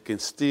and it can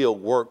still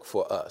work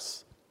for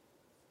us.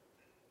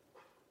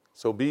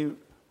 So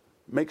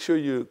make sure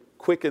you're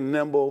quick and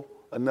nimble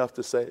enough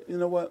to say, you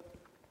know what?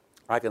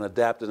 I can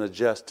adapt and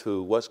adjust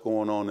to what's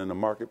going on in the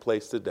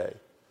marketplace today.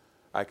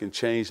 I can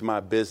change my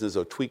business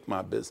or tweak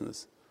my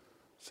business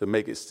to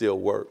make it still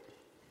work.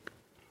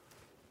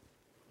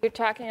 You're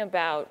talking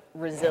about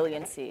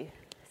resiliency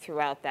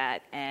throughout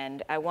that,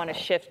 and I want to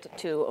shift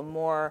to a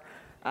more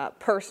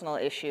personal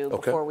issue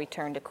before we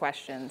turn to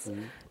questions,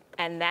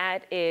 and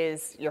that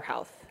is your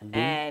health.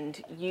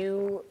 And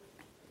you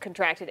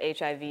contracted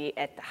HIV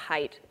at the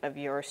height of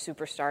your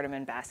superstardom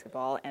in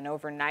basketball, and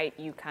overnight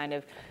you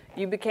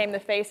became the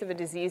face of a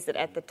disease that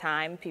at the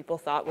time people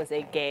thought was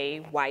a gay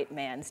white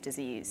man's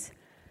disease.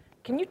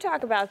 Can you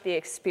talk about the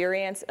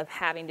experience of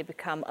having to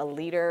become a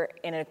leader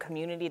in a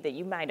community that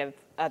you might have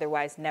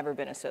otherwise never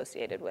been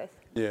associated with?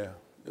 Yeah.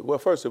 Well,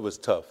 first it was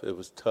tough. It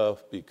was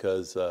tough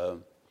because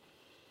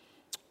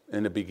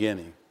in the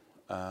beginning,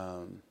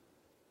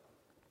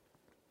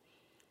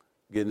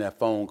 getting that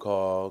phone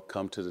call,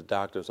 come to the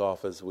doctor's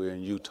office, we're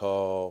in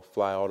Utah,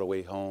 fly all the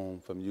way home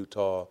from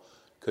Utah,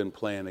 couldn't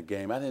play in the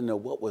game. I didn't know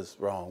what was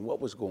wrong, what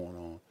was going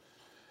on.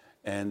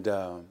 And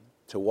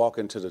to walk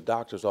into the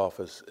doctor's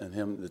office and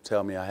him to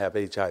tell me I have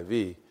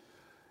HIV,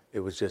 it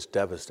was just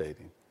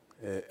devastating.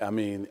 I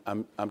mean,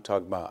 I'm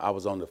talking about I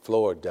was on the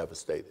floor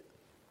devastated.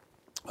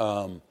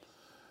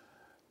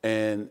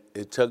 And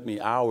it took me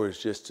hours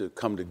just to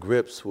come to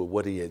grips with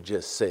what he had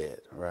just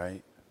said,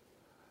 right?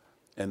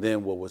 And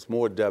then what was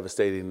more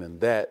devastating than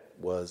that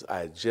was I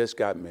had just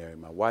got married.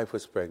 My wife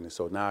was pregnant,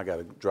 so now I got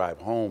to drive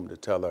home to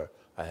tell her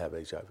I have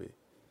HIV.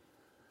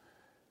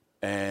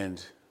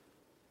 And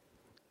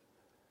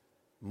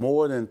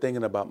more than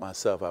thinking about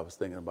myself, I was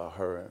thinking about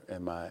her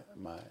and my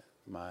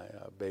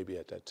baby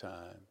at that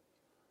time.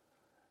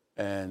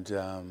 And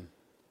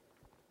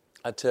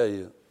I tell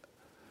you,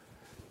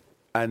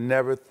 I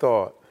never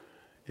thought,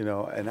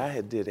 and I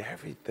had did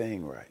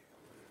everything right.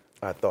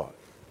 I thought,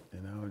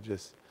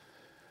 just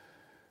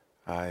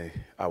I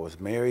was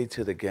married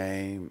to the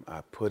game.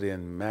 I put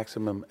in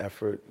maximum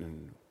effort,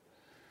 and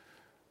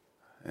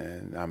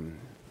I'm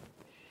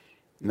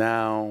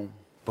now.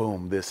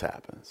 Boom, this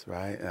happens,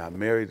 right? And I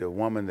married a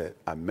woman that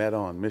I met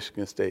on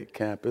Michigan State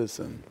campus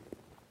and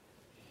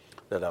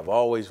that I've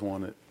always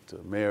wanted to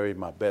marry,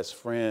 my best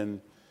friend.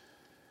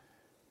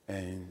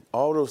 And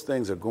all those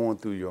things are going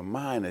through your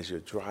mind as you're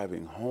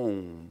driving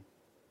home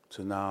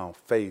to now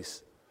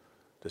face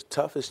the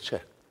toughest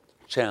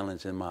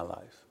challenge in my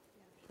life.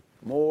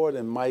 More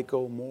than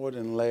Michael, more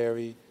than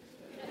Larry.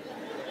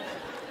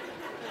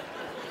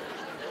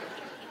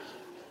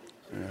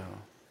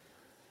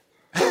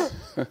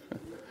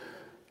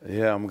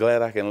 Yeah, I'm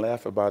glad I can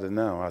laugh about it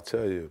now, I'll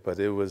tell you. But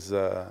it was,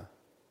 when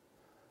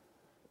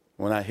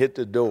I hit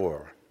the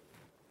door,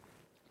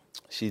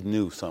 she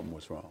knew something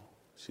was wrong.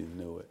 She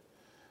knew it.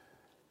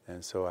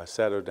 And so I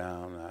sat her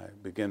down, and I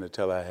began to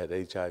tell her I had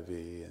HIV,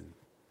 and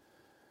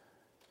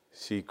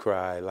she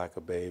cried like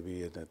a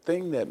baby. And the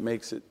thing that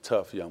makes it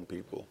tough, young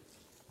people,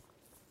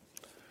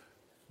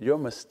 your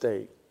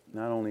mistake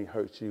not only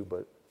hurts you,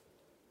 but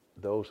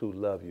those who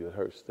love you, it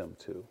hurts them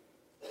too.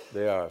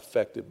 They are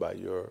affected by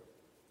your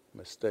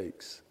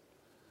mistakes.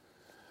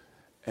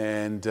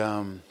 And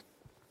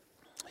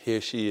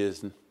here she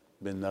is,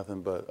 been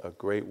nothing but a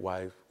great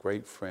wife,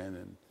 great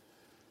friend,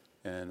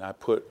 and I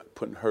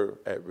putting her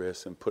at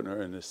risk and putting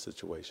her in this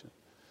situation.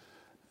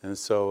 And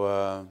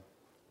so,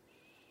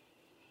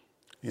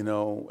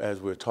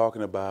 as we're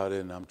talking about it,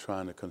 and I'm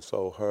trying to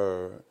console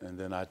her, and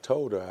then I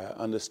told her, I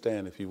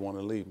understand if you want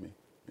to leave me,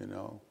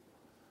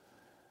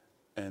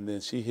 And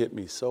then she hit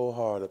me so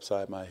hard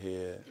upside my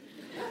head.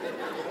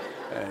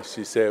 And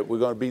she said, we're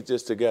going to beat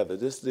this together.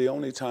 This is the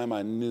only time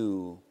I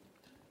knew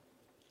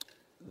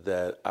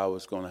that I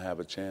was going to have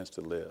a chance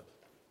to live.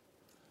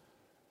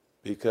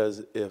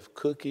 Because if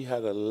Cookie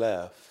had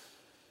left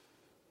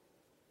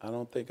I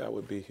don't think I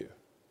would be here,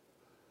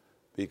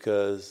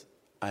 because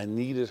I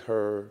needed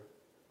her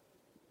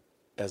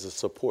as a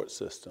support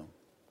system,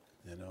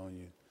 and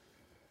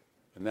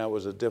that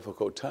was a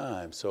difficult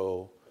time.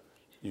 So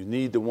you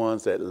need the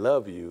ones that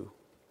love you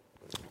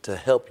to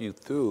help you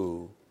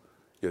through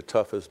your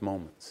toughest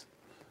moments.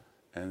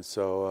 And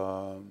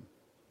so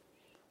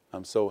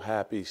I'm so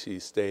happy she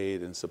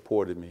stayed and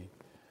supported me.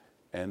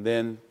 And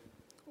then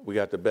we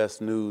got the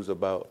best news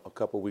about a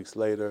couple weeks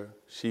later.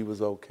 She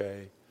was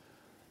okay.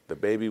 The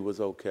baby was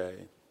okay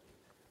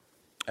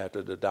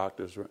after the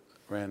doctors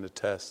ran the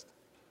test.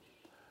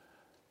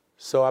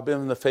 So I've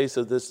been in the face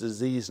of this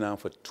disease now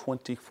for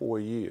 24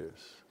 years.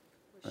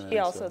 Was she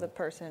also the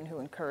person who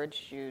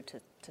encouraged you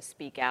to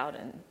speak out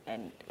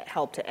and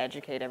help to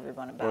educate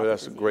everyone about Oh,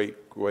 that's the a disease?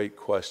 great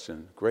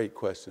question. Great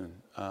question.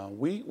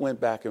 We went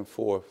back and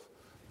forth.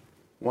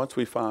 Once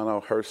we found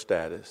out her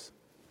status,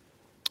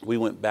 we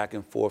went back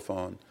and forth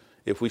on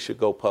if we should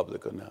go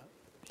public or not.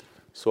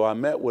 So I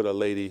met with a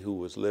lady who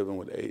was living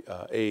with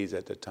AIDS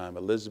at the time,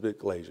 Elizabeth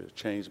Glazier.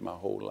 Changed my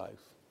whole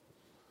life.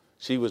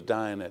 She was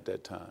dying at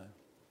that time.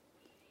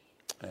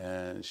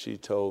 And she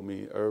told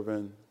me,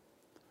 Irvin,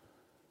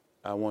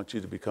 I want you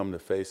to become the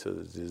face of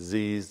the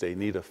disease. They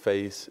need a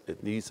face.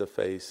 It needs a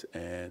face,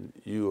 and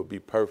you will be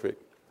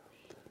perfect.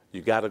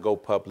 You got to go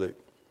public.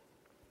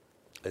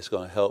 It's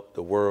going to help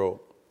the world.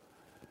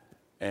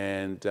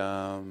 And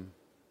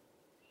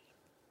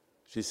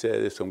she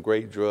said there's some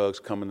great drugs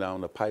coming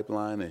down the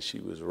pipeline, and she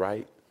was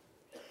right.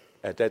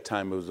 At that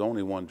time, it was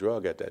only one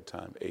drug at that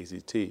time,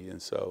 AZT.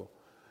 And so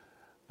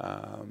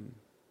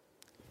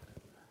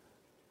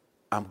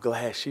I'm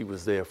glad she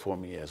was there for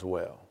me as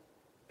well.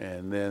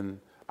 And then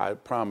I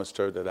promised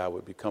her that I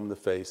would become the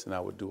face, and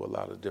I would do a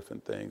lot of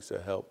different things to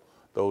help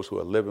those who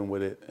are living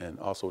with it and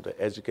also to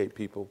educate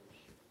people.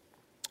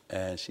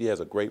 And she has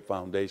a great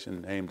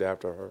foundation named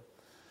after her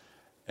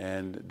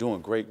and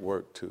doing great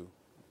work too.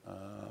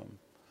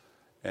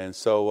 And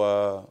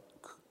so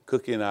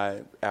Cookie and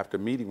I, after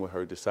meeting with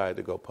her, decided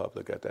to go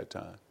public at that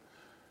time.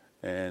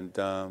 And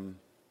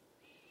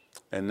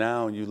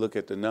now you look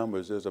at the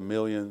numbers, there's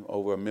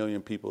over a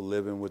million people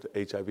living with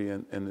HIV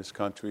in this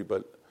country,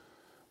 but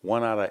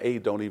 1 out of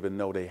 8 don't even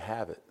know they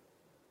have it.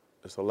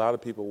 There's a lot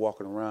of people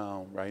walking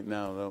around right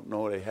now that don't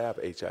know they have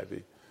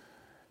HIV.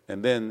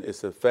 And then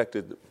it's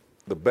affected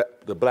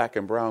the black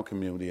and brown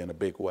community in a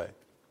big way.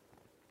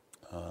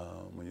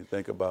 When you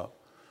think about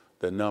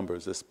the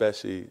numbers,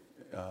 especially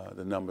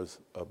the numbers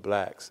of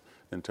blacks,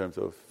 in terms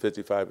of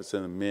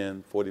 55% of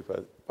men,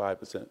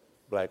 45%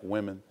 black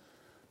women.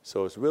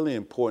 So it's really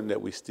important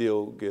that we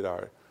still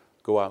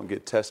go out and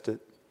get tested.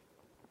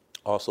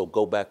 Also,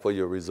 go back for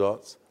your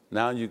results.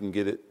 Now you can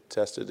get it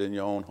tested in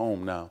your own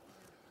home now.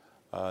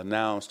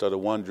 Now, instead of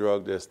one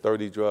drug, there's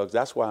 30 drugs.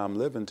 That's why I'm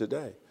living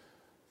today.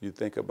 You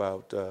think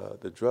about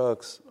the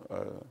drugs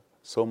are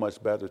so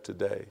much better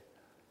today,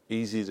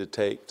 easy to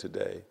take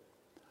today.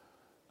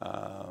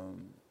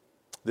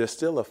 There's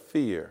still a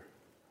fear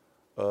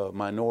of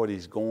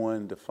minorities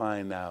going to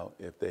find out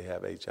if they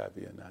have HIV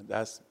or not.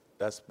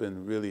 That's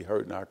been really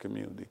hurting our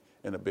community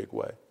in a big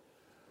way.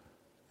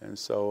 And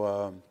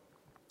so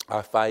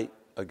I fight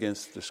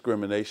against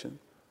discrimination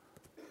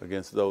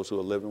against those who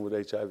are living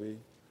with HIV.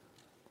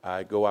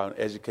 I go out and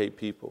educate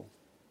people,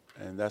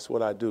 and that's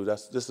what I do.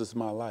 This is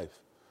my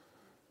life.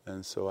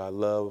 And so I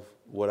love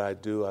what I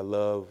do. I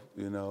love,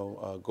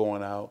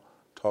 going out,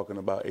 talking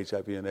about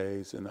HIV and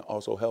AIDS, and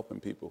also helping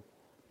people.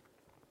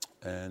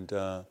 And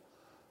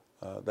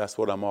that's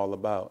what I'm all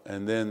about.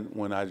 And then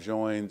when I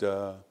joined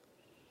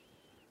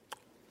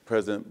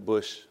President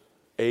Bush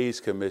AIDS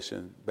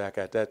Commission back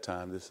at that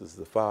time, this is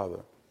the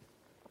father,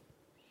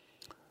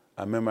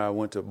 I remember I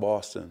went to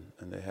Boston,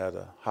 and they had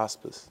a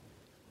hospice,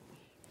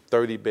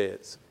 30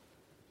 beds.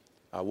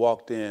 I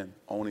walked in,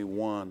 only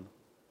one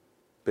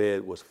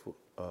bed was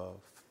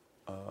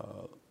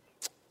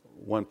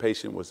one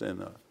patient was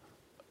in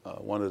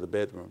one of the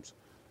bedrooms.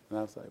 And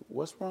I was like,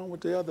 what's wrong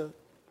with the other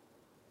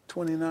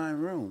 29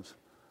 rooms?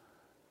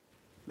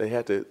 They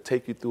had to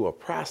take you through a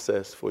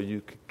process for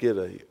you to get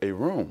a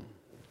room.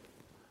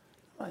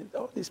 Like,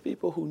 all these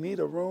people who need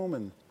a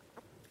room,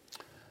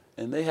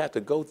 and they have to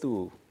go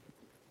through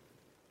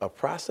a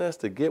process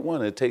to get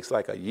one. It takes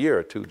like a year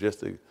or two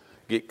just to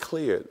get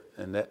cleared.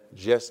 And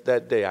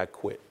that day I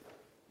quit.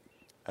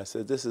 I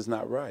said, this is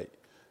not right.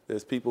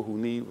 There's people who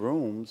need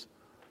rooms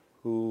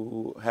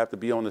who have to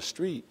be on the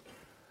street,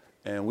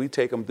 and we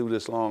take them through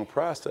this long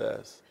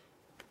process.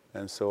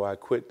 And so I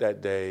quit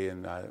that day,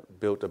 and I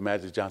built the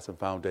Magic Johnson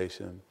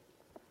Foundation,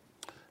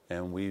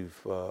 and we've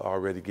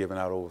already given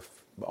out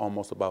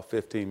almost about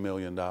 $15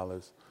 million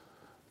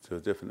to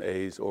different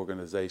AIDS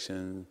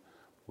organizations.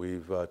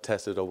 We've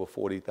tested over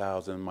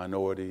 40,000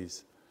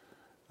 minorities.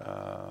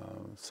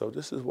 So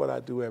this is what I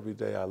do every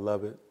day. I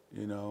love it,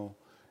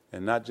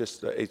 And not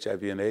just the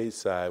HIV and AIDS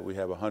side. We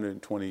have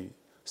 120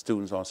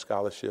 students on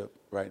scholarship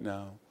right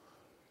now,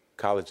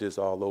 colleges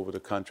all over the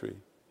country.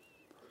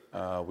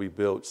 We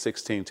built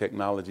 16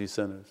 technology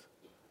centers.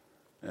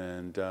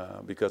 And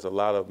because a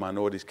lot of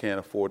minorities can't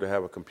afford to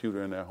have a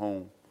computer in their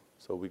home,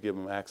 So we give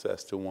them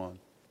access to one.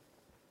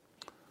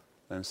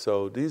 And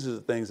so these are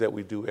the things that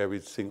we do every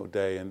single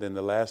day. And then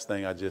the last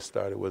thing I just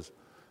started was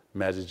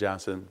Magic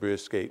Johnson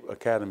Bridgescape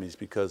Academies,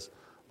 because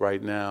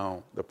right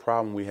now the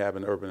problem we have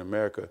in urban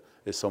America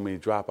is so many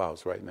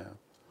dropouts right now.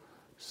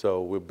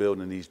 So we're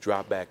building these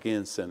drop back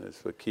in centers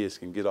where kids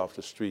can get off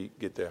the street,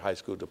 get their high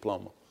school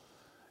diploma.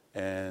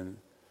 And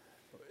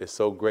it's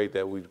so great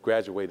that we've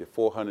graduated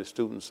 400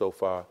 students so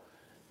far.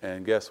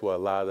 And guess what? A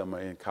lot of them are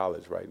in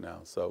college right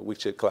now. So we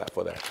should clap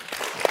for that.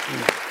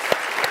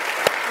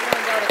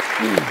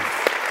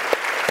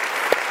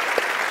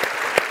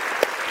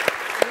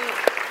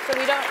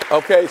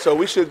 Okay, so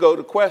we should go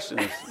to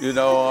questions, you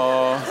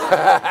know.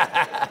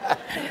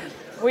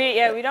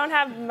 We don't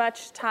have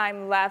much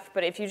time left,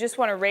 but if you just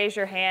want to raise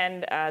your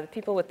hand, the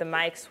people with the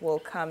mics will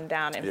come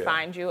down and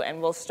find you,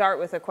 and we'll start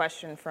with a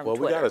question from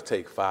Twitter. Well, we got to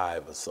take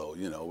 5 or so,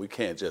 you know. We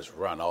can't just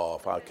run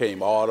off. I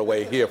came all the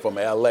way here from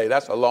L.A.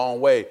 That's a long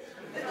way.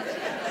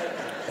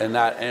 And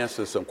not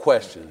answer some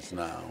questions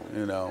now,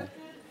 you know.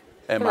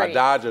 And 3. My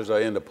Dodgers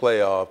are in the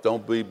playoff.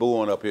 Don't be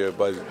booing up here,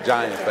 but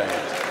Giant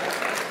fans.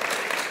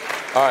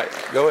 All right,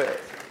 go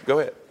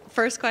ahead.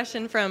 First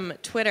question from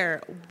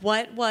Twitter.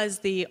 What was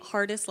the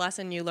hardest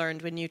lesson you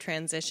learned when you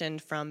transitioned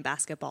from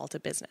basketball to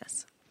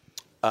business?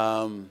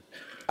 I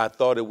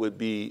thought it would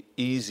be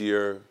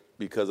easier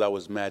because I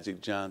was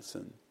Magic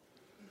Johnson,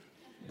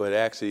 but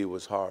actually it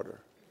was harder.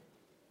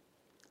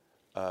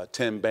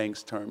 10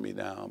 banks turned me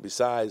down.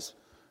 Besides,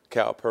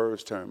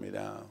 CalPERS turned me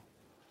down.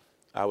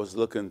 I was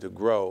looking to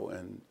grow,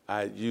 and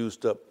I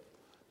used up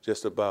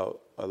just about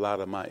a lot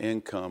of my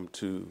income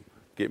to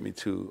get me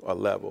to a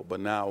level. But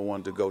now I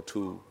wanted to go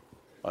to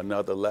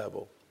another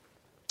level,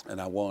 and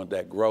I wanted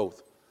that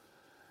growth.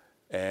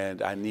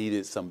 And I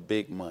needed some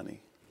big money.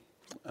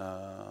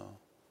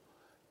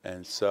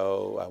 And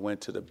so I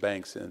went to the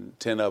banks, and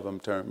 10 of them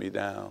turned me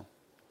down.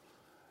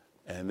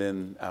 And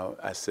then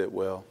I said,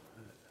 well,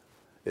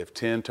 if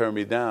 10 turn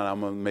me down,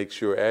 I'm going to make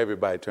sure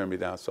everybody turned me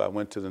down. So I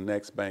went to the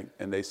next bank,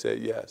 and they said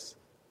yes.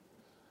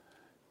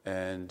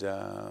 And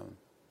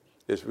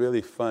it's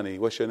really funny.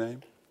 What's your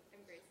name? I'm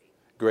Gracie.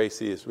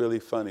 Gracie, it's really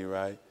funny,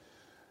 right?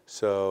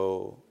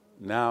 So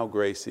now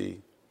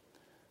Gracie,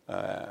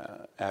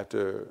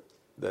 after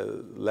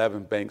the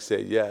 11 banks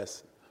said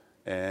yes,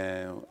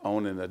 and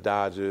owning the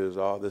Dodgers,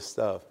 all this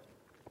stuff,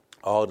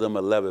 all them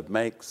 11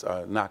 banks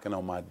are knocking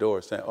on my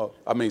door saying,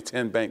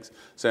 10 banks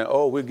saying,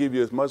 we'll give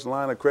you as much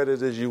line of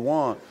credit as you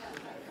want,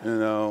 you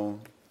know,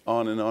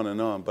 on and on and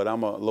on. But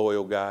I'm a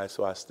loyal guy,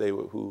 so I stay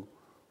with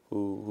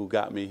who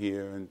got me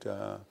here. And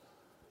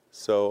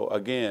so,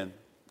 again,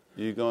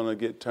 you're going to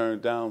get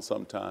turned down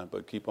sometime,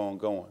 but keep on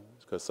going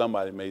because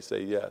somebody may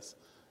say yes.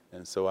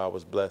 And so I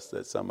was blessed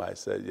that somebody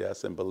said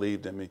yes and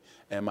believed in me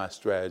and my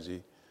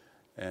strategy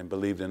and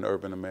believed in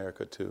urban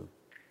America too.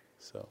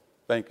 So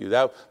thank you.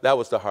 That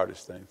was the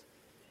hardest thing.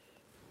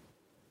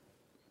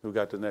 Who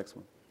got the next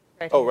one?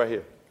 Right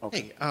here.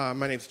 Okay. Hey,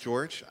 my name's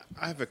George.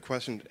 I have a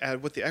question.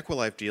 With the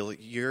Equilife deal,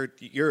 your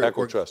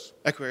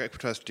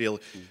Equitrust deal,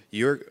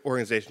 your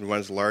organization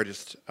runs the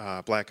largest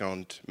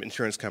black-owned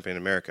insurance company in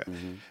America.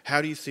 Mm-hmm.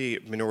 How do you see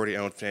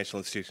minority-owned financial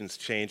institutions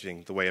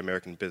changing the way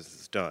American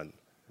business is done?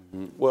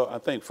 Mm-hmm. Well, I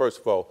think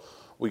first of all,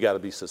 we got to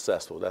be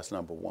successful. That's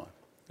number one.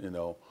 You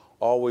know,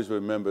 always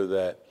remember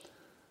that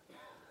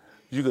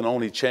you can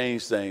only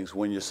change things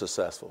when you're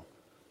successful,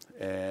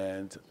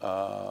 and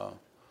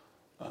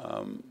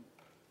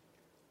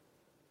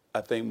I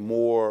think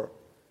more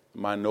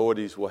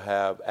minorities will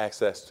have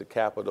access to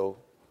capital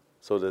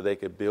so that they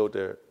could build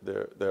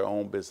their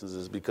own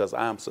businesses because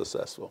I'm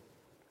successful.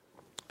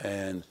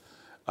 And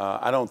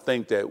I don't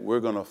think that we're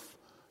going to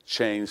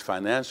change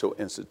financial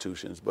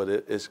institutions, but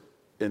it's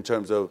in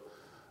terms of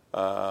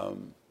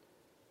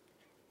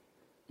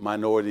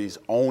minorities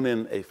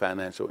owning a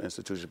financial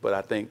institution. But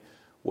I think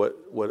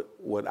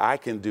what I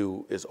can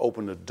do is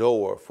open the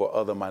door for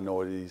other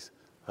minorities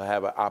to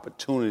have an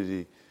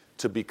opportunity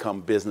to become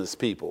business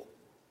people,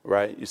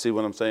 right? You see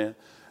what I'm saying?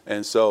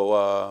 And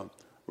so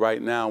right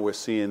now we're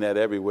seeing that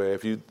everywhere.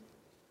 If you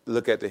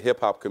look at the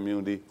hip-hop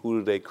community, who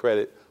do they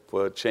credit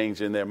for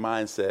changing their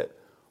mindset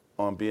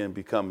on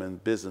becoming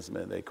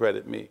businessmen? They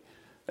credit me.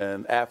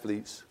 And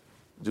athletes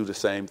do the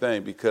same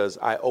thing because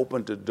I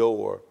opened the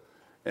door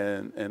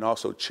and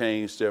also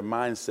changed their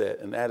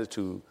mindset and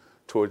attitude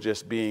toward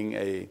just being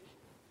a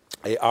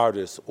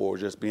artist or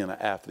just being an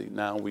athlete.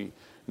 Now we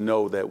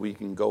know that we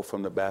can go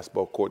from the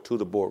basketball court to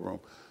the boardroom.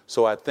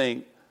 So I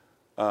think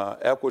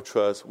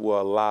Equitrust will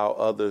allow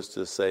others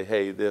to say,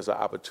 hey, there's an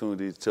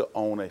opportunity to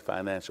own a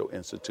financial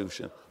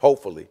institution,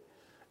 hopefully.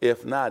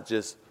 If not,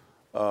 just,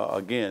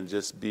 again,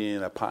 just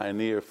being a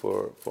pioneer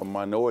for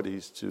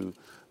minorities to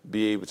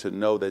be able to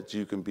know that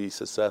you can be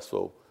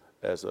successful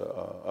as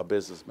a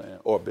businessman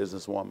or a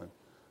businesswoman.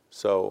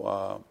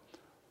 So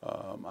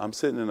I'm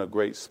sitting in a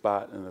great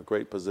spot, in a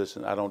great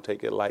position. I don't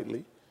take it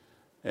lightly.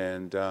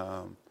 And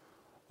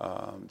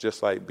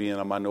just like being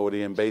a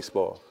minority in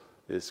baseball,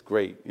 it's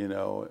great. You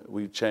know,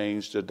 we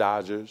changed the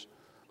Dodgers.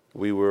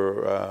 We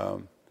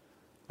were,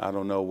 I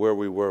don't know where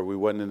we were. We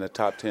wasn't in the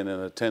top 10 in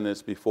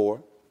attendance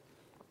before.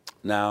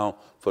 Now,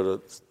 for the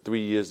 3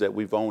 years that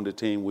we've owned the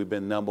team, we've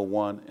been number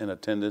one in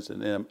attendance in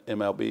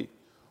MLB,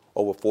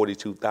 over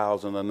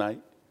 42,000 a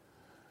night.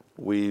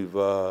 We've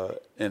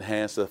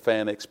enhanced the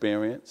fan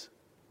experience.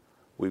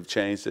 We've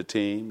changed the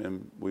team,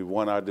 and we've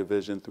won our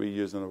division 3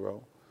 years in a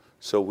row.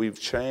 So we've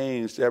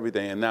changed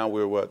everything, and now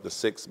we're the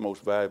sixth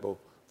most valuable.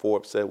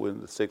 Forbes said we're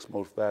the sixth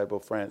most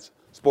valuable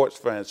sports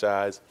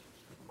franchise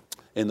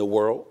in the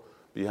world,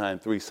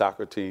 behind 3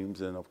 soccer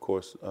teams and, of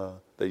course,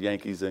 the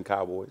Yankees and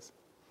Cowboys.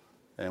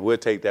 And we'll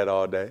take that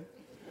all day.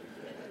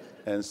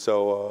 And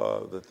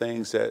so the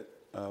things that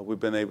we've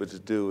been able to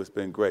do has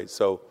been great.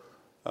 So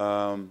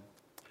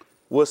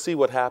we'll see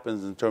what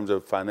happens in terms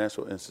of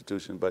financial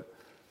institution, but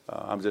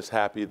I'm just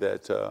happy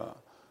that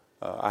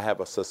I have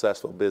a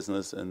successful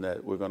business and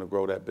that we're going to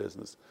grow that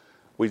business.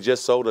 We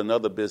just sold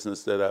another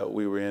business that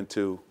we were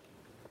into,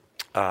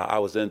 I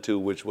was into,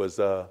 which was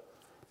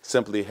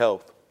Simply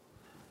Health.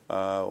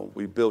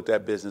 We built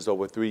that business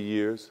over 3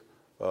 years,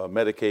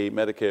 Medicaid,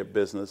 Medicare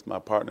business. My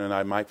partner and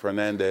I, Mike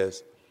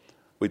Fernandez,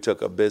 we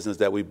took a business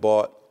that we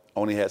bought,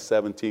 only had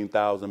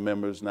 17,000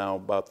 members, now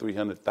about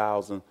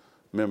 300,000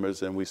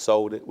 members, and we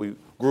sold it. We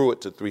grew it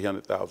to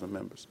 300,000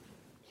 members.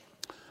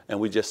 And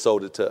we just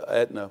sold it to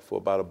Aetna for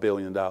about $1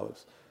 billion.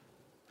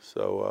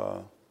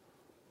 So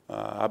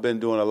I've been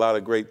doing a lot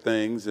of great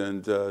things,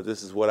 and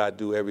this is what I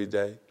do every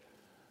day.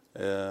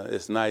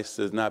 It's nice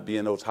to not be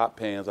in those hot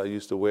pants I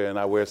used to wear, and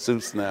I wear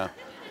suits now.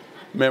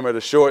 Remember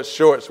the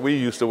shorts we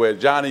used to wear.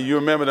 Johnny, you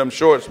remember them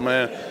shorts,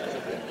 man?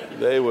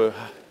 They were,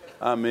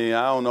 I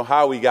don't know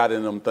how we got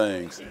in them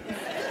things.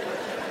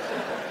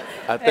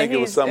 I think it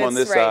was some on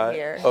this right side.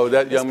 Here. Oh,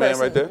 that young man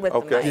right there?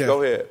 Okay, Yeah.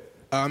 Go ahead.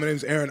 My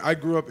name's Aaron. I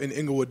grew up in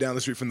Inglewood down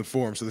the street from the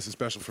Forum, so this is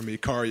special for me.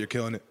 Kara, you're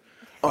killing it.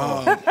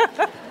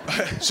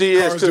 She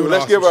is, too.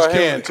 Let's give her a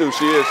hand, too.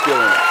 She is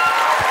killing it.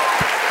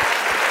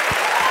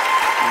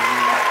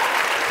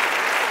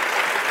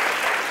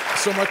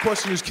 So my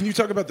question is, can you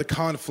talk about the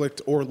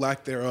conflict or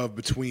lack thereof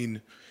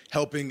between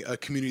helping a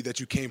community that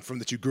you came from,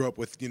 that you grew up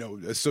with, a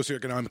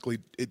socioeconomically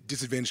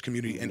disadvantaged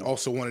community, and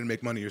also wanting to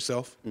make money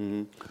yourself?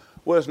 Mm-hmm.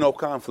 Well, there's no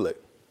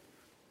conflict.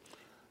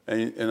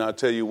 And I'll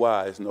tell you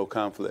why there's no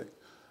conflict.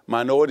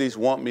 Minorities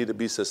want me to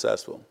be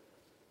successful,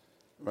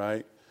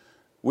 right?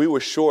 We were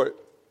short.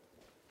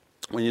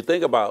 When you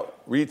think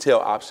about retail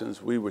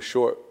options, we were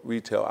short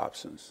retail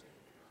options.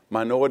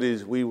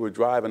 Minorities, we were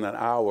driving an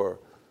hour,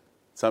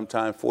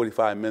 sometimes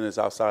 45 minutes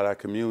outside our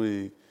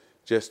community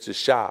just to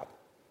shop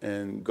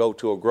and go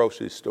to a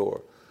grocery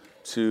store,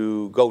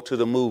 to go to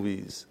the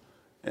movies.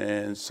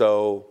 And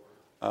so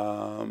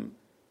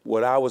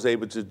what I was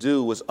able to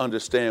do was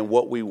understand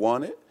what we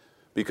wanted,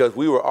 because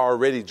we were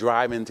already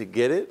driving to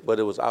get it, but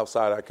it was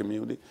outside our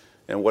community.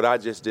 And what I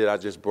just did, I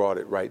just brought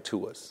it right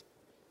to us,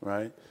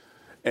 right?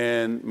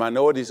 And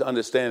minorities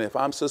understand if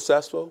I'm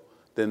successful,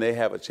 then they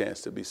have a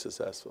chance to be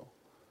successful.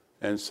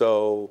 And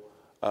so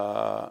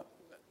I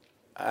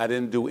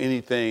didn't do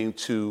anything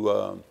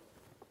to,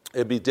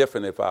 it'd be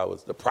different if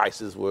the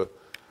prices were,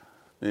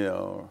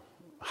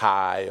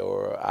 high,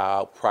 or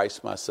I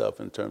outpriced myself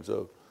in terms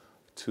of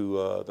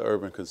to the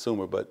urban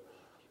consumer. But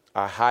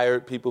I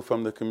hired people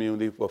from the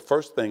community. The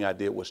first thing I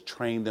did was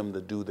train them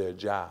to do their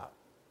job.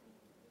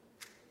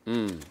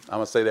 I'm going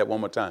to say that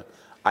one more time.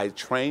 I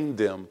trained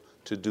them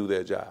to do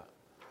their job.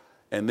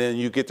 And then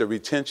you get the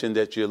retention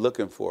that you're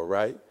looking for,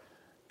 right?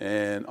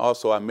 And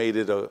also I made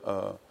it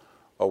a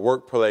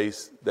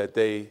workplace that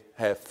they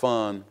have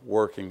fun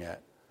working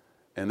at.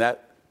 And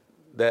that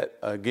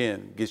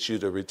again, gets you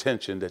the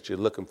retention that you're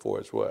looking for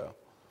as well.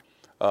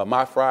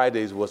 My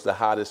Fridays was the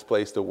hottest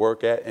place to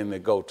work at and to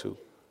go to,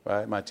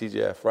 right? My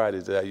TGI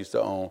Fridays that I used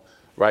to own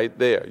right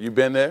there. You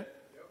been there?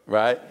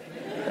 Right?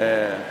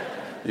 And,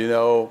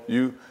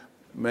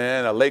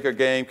 a Laker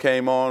game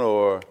came on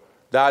or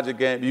Dodger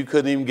game, you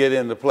couldn't even get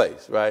in the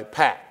place, right?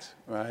 Packed,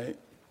 right?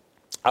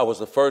 I was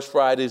the first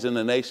Fridays in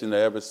the nation to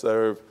ever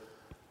serve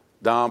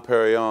Dom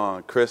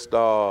Perignon,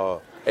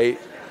 Cristal,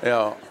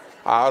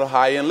 out of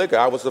high-end liquor.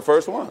 I was the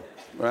first one,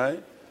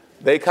 right?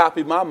 They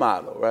copied my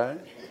model, right?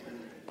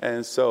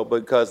 And so,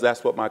 because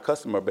that's what my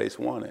customer base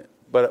wanted.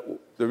 But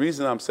the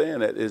reason I'm saying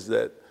that is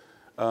that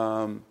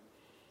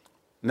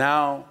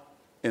now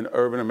in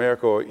urban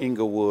America or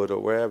Inglewood or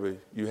wherever,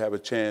 you have a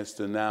chance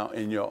to now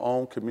in your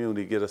own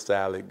community get a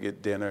salad,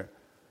 get dinner,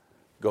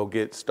 go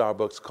get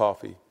Starbucks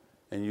coffee,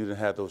 and you didn't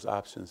have those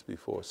options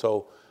before.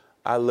 So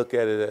I look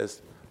at it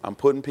as I'm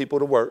putting people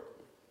to work.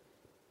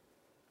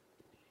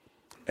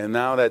 And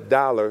now that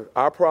dollar,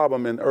 our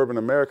problem in urban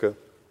America,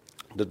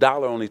 the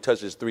dollar only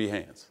touches 3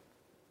 hands.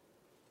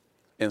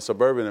 In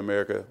suburban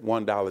America,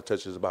 $1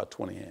 touches about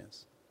 20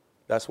 hands.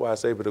 That's why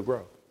it's able to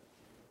grow.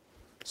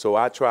 So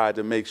I tried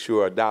to make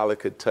sure a dollar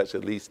could touch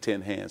at least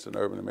 10 hands in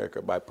urban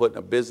America by putting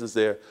a business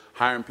there,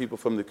 hiring people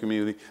from the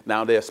community.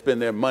 Now they'll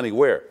spend their money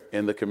where?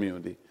 In the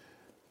community.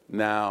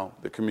 Now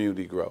the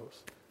community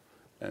grows.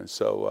 And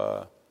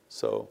so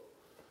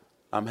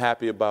I'm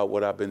happy about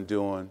what I've been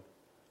doing.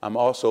 I'm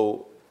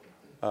also,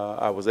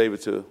 I was able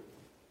to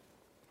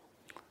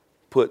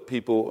put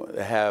people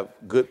that have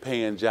good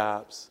paying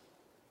jobs,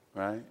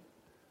 right?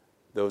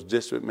 those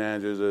district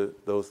managers,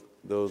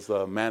 those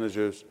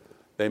managers,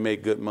 they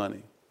make good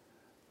money.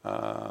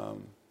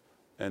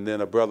 And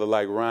then a brother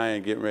like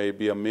Ryan getting ready to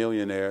be a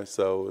millionaire,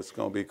 so it's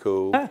going to be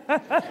cool.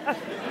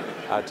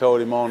 I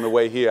told him on the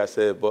way here, I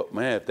said, but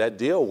man, if that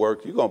deal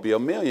works, you're going to be a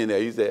millionaire.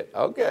 He said,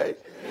 okay.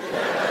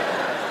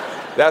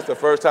 That's the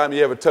first time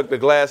he ever took the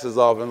glasses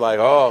off and like,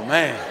 oh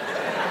man.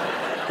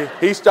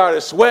 He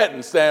started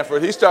sweating,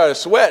 Stanford. He started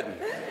sweating.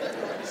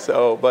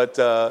 So, but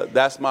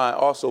that's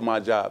also my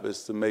job,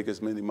 is to make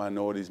as many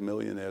minorities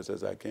millionaires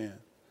as I can.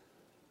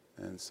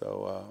 And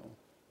so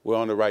we're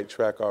on the right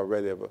track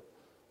already.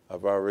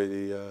 I've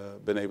already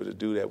been able to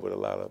do that with a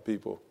lot of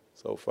people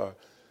so far.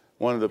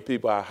 One of the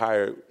people I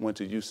hired went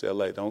to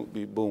UCLA. Don't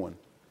be booing.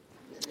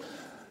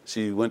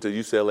 She went to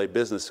UCLA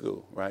Business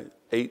School, right?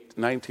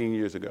 19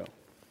 years ago.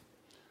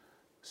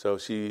 So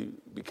she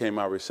became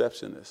my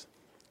receptionist.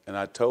 And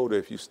I told her,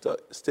 if you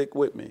stick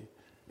with me,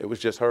 it was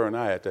just her and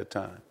I at that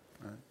time,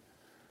 right?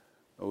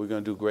 We're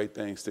going to do great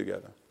things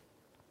together.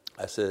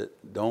 I said,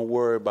 don't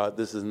worry about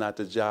this is not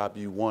the job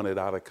you wanted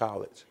out of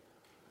college.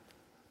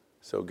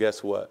 So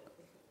guess what?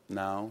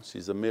 Now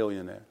she's a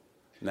millionaire.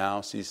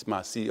 Now she's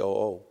my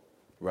COO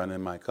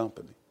running my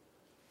company.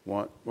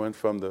 Went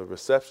from the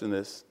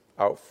receptionist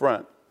out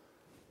front,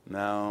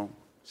 now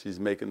she's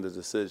making the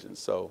decisions.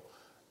 So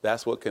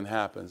that's what can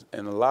happen.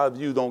 And a lot of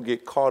you don't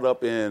get caught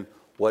up in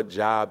what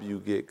job you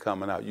get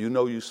coming out. You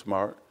know you're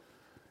smart.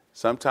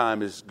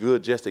 Sometimes it's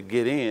good just to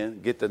get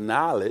in, get the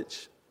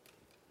knowledge,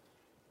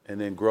 and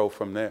then grow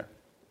from there.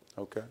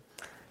 Okay?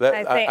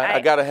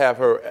 I got to have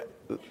her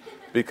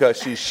because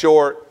she's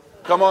short.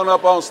 Come on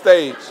up on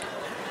stage.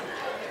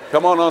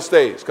 Come on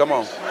stage. Come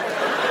on.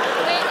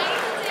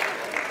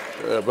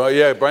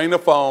 Yeah, bring the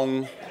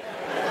phone.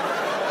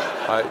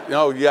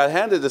 No, you got to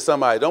hand it to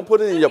somebody. Don't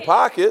put it in your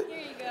pocket. Here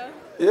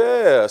you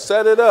go. Yeah,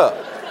 set it up.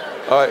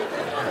 All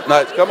right.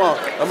 Nice. Come on.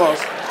 Smile.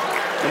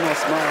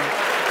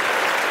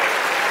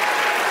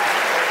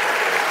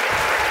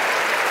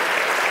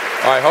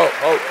 All right,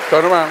 hold.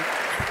 Turn around.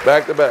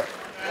 Back to back.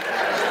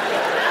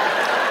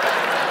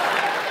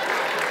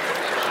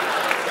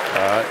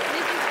 All right.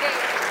 This is great.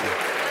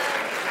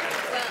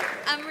 Well,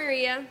 I'm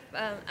Maria.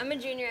 I'm a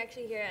junior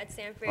actually here at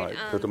Stanford. All right,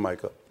 put the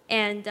mic up.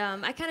 And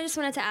I kind of just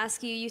wanted to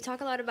ask you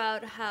talk a lot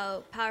about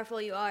how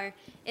powerful you are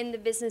in the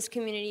business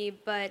community,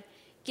 but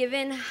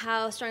given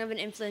how strong of an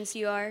influence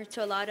you are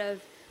to a lot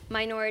of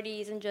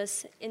minorities and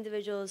just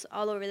individuals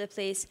all over the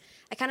place,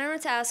 I kind of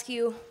wanted to ask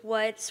you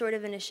what sort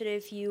of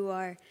initiative you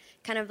are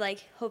kind of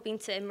like hoping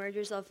to immerse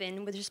yourself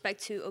in with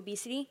respect to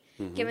obesity,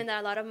 given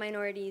that a lot of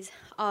minorities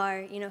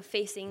are,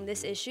 facing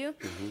this issue.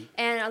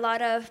 And a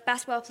lot of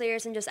basketball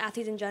players and just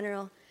athletes in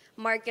general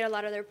market a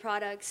lot of their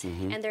products,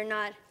 and they're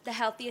not the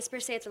healthiest per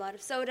se. It's a lot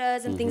of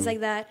sodas and things like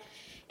that.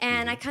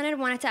 And I kind of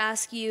wanted to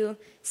ask you,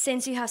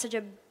 since you have such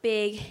a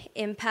big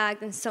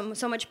impact and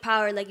so much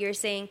power, like you're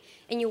saying,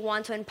 and you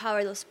want to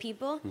empower those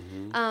people,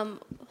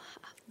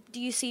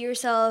 do you see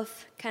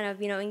yourself kind of,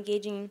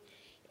 engaging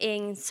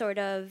in sort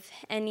of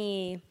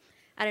any,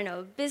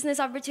 business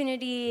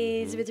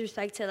opportunities with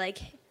respect to like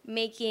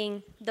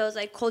making those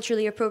like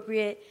culturally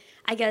appropriate,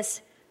 I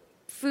guess,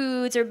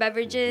 foods or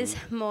beverages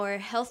more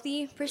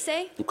healthy per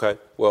se? Okay,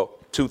 well,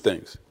 two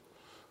things.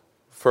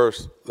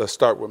 First, let's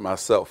start with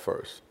myself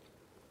first.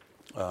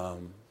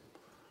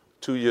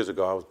 2 years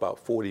ago, I was about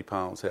 40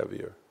 pounds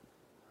heavier,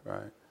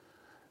 right?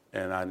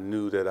 And I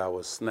knew that I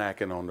was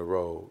snacking on the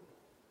road.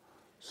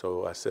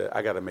 So I said,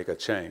 I got to make a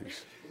change.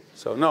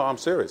 So, no, I'm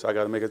serious. I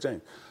got to make a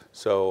change.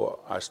 So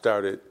I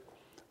started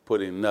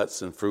putting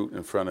nuts and fruit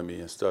in front of me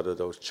instead of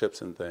those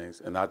chips and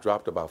things, and I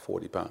dropped about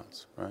 40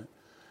 pounds, right?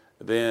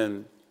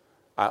 Then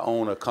I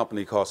own a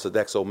company called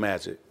Sodexo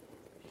Magic.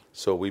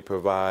 So we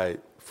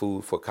provide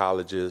food for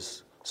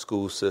colleges,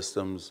 school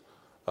systems,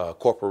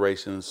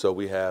 corporations. So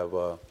we have,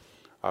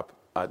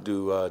 I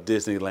do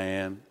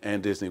Disneyland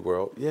and Disney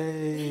World.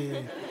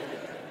 Yay!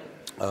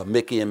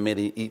 Mickey and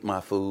Minnie eat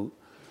my food.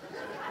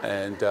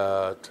 And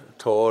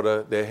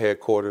Toyota, their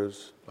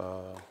headquarters,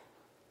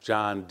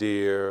 John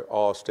Deere,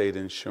 Allstate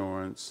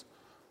Insurance,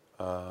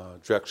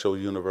 Drexel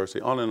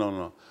University, on and on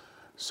and on.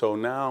 So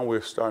now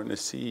we're starting to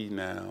see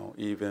now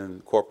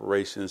even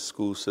corporations,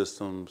 school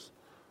systems,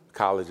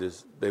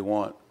 colleges, they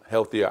want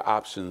healthier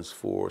options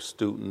for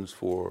students,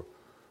 for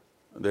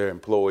their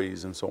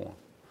employees, and so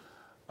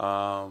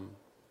on.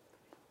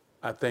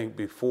 I think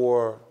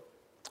before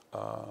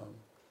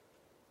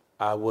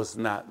I was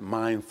not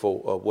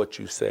mindful of what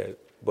you said,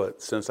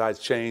 but since I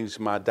changed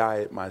my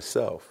diet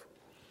myself,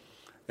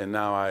 and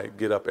now I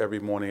get up every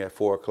morning at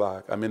 4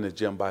 o'clock, I'm in the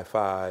gym by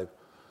 5,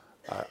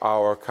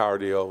 hour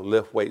cardio,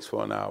 lift weights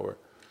for an hour.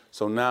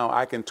 So now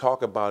I can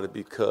talk about it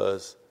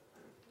because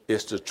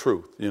it's the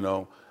truth,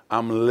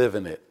 I'm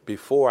living it.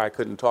 Before I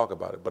couldn't talk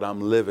about it, but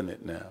I'm living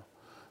it now.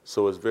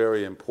 So it's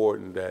very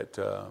important that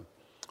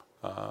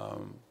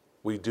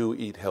we do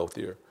eat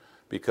healthier,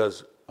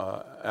 because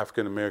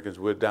African Americans,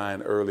 we're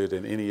dying earlier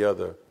than any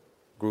other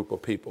group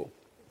of people.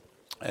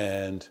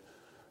 And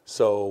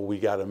so we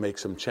got to make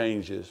some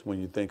changes when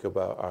you think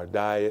about our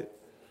diet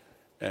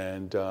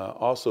And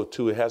also,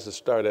 too, it has to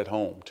start at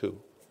home,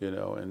 too,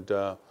 and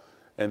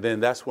then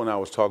that's when I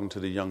was talking to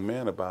the young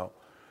man about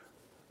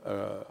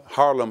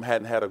Harlem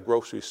hadn't had a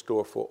grocery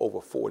store for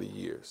over 40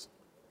 years.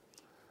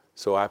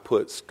 So I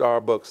put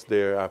Starbucks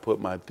there, I put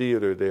my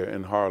theater there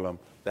in Harlem.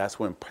 That's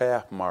when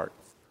Pathmark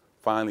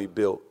finally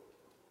built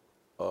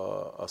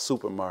a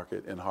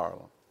supermarket in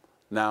Harlem.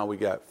 Now we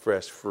got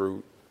fresh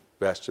fruit,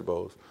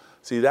 vegetables.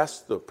 See, that's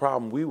the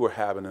problem we were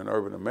having in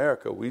urban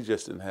America. We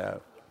just didn't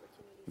have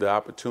the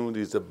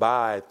opportunities to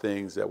buy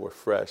things that were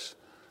fresh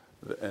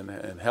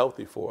and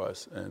healthy for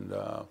us.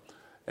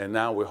 And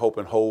now we're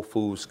hoping Whole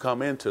Foods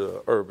come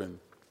into urban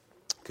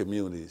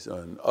communities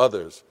and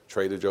others,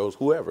 Trader Joe's,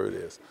 whoever it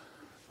is,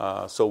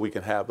 so we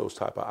can have those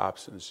type of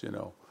options,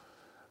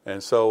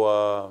 And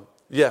so,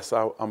 yes,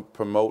 I'm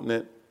promoting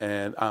it,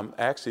 and I'm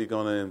actually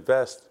going to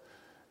invest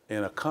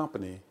in a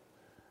company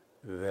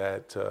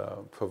that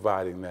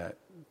providing that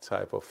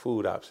type of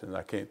food options.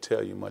 I can't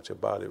tell you much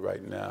about it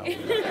right now.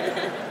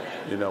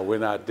 We're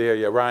not there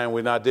yet. Ryan,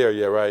 we're not there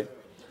yet, right?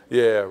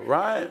 Yeah,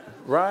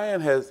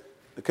 Ryan has,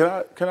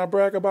 can I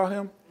brag about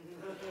him?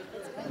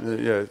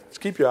 Yeah,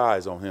 just keep your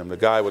eyes on him, the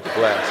guy with the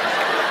glasses.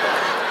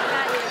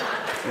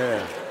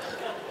 Yeah.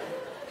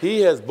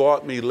 He has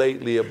bought me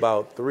lately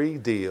about 3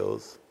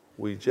 deals.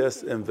 We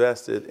just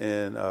invested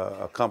in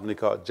a company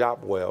called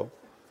Jopwell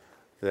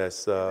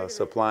that's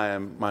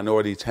supplying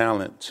minority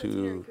talent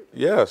to,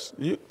 yes,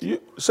 you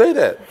say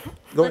that.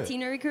 Go ahead.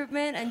 Latino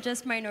recruitment and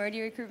just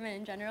minority recruitment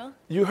in general.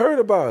 You heard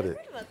about it.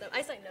 I heard about them.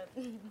 I signed up.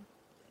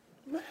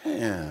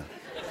 Man,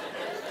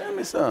 tell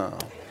me some.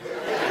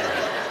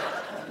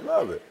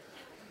 Love it.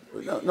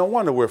 No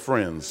wonder we're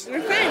friends.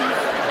 We're friends.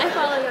 I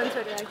follow you on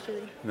Twitter,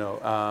 actually. No,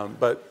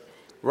 but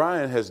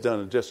Ryan has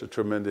done just a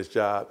tremendous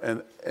job.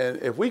 And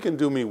if we can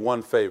do me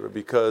one favor,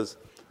 because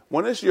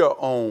when it's your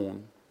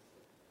own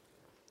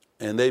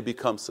and they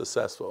become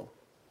successful,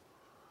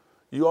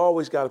 you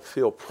always got to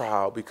feel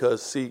proud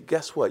because, see,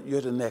 guess what?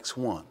 You're the next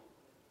one.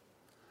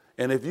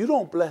 And if you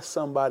don't bless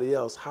somebody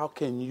else, how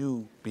can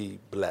you be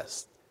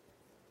blessed?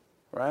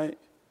 Right?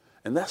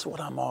 And that's what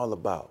I'm all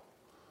about.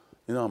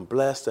 I'm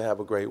blessed to have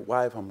a great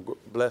wife. I'm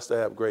blessed to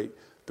have great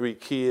 3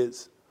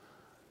 kids,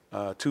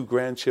 2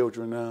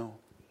 grandchildren now.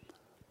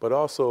 But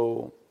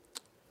also,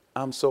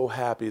 I'm so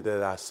happy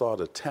that I saw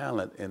the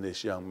talent in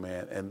this young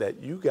man and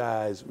that you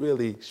guys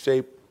really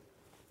shaped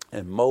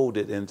and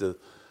molded into,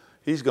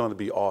 he's going to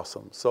be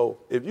awesome. So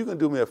if you can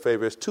do me a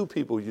favor, there's 2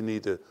 people you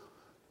need to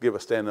give a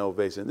standing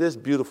ovation. This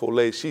beautiful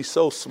lady, she's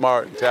so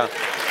smart and talented.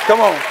 Come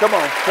on. That's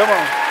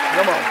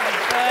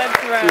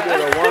right. She did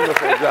a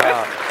wonderful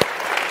job.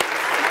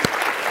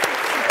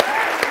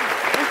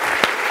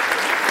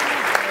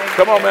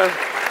 Come on, man.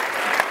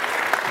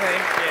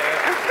 Thank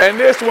you. And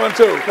this one,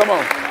 too. Come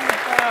on.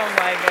 Oh,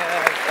 my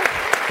God.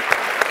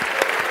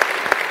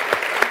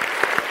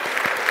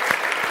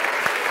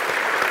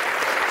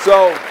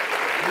 So,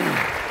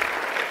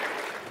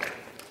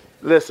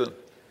 listen.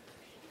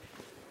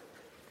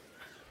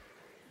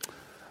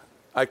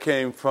 I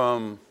came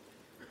from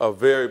a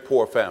very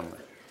poor family.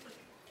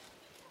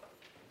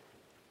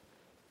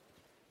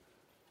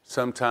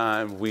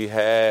 Sometimes we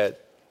had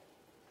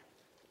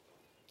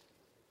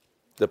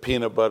the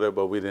peanut butter,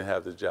 but we didn't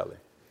have the jelly.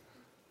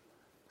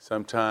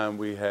 Sometimes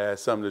we had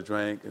something to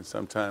drink, and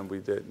sometimes we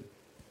didn't.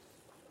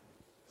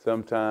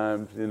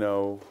 Sometimes,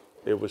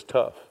 it was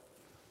tough.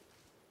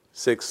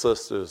 6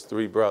 sisters,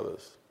 3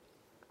 brothers.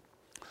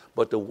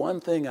 But the one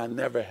thing I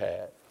never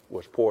had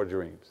was poor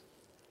dreams.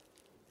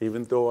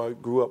 Even though I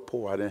grew up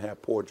poor, I didn't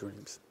have poor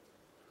dreams.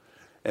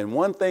 And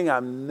one thing I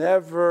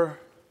never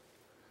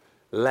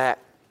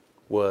lacked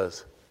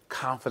was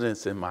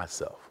confidence in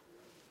myself.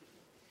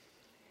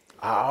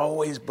 I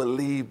always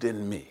believed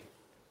in me.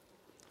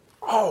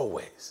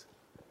 Always.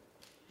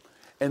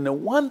 And the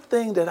one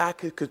thing that I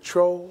could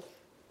control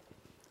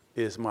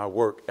is my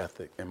work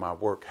ethic and my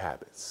work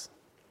habits.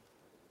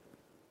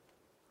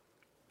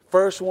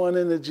 First one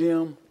in the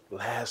gym,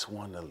 last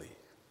one to leave.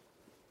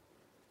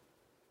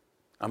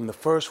 I'm the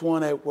first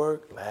one at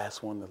work,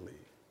 last one to leave.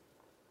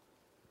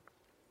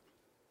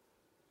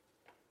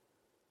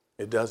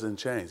 It doesn't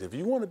change. If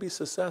you want to be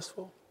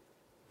successful,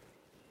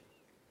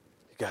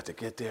 you got to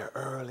get there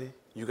early.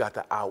 You got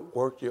to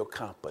outwork your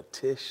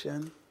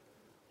competition.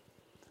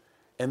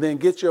 And then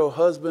get your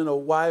husband or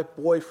wife,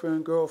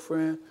 boyfriend,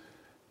 girlfriend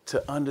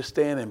to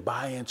understand and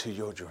buy into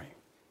your dream.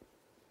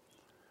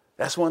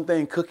 That's one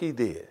thing Cookie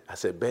did. I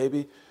said,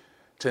 baby,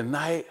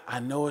 tonight I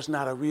know it's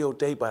not a real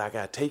date, but I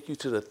got to take you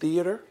to the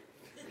theater,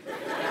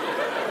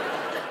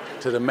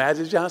 to the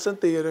Magic Johnson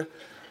Theater.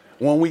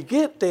 When we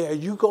get there,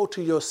 you go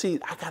to your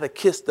seat. I got to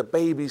kiss the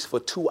babies for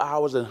 2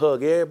 hours and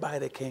hug everybody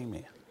that came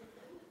in.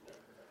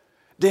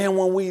 Then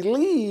when we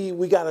leave,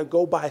 we got to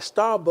go by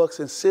Starbucks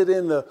and sit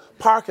in the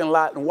parking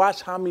lot and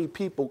watch how many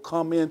people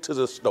come into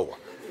the store.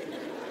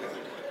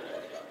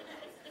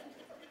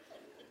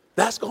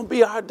 That's going to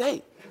be our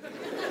date.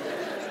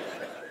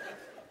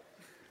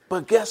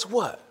 But guess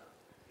what?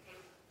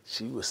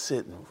 She was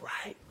sitting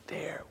right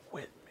there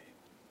with me.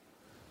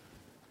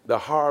 The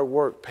hard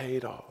work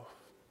paid off.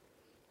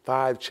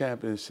 5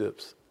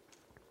 championships,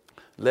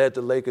 led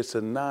the Lakers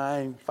to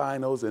 9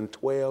 finals in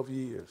 12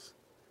 years.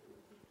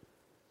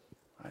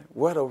 Right?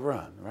 What a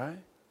run, right?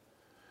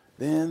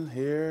 Then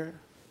here,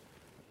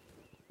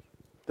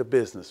 the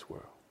business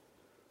world.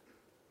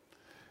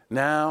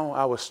 Now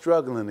I was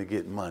struggling to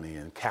get money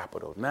and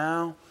capital.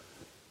 Now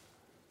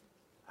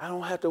I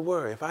don't have to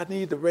worry. If I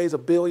need to raise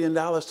 $1 billion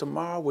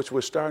tomorrow, which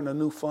we're starting a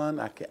new fund,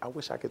 I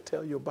wish I could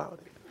tell you about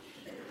it.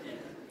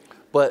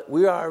 But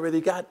we already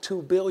got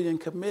 $2 billion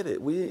committed.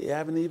 We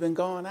haven't even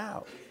gone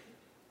out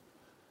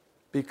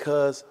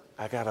because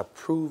I got a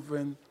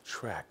proven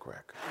track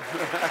record.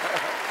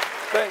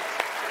 Thanks.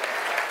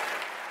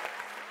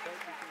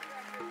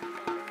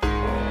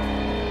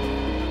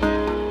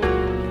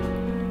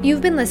 You've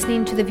been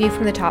listening to the View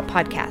from the Top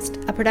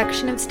podcast, a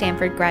production of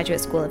Stanford Graduate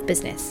School of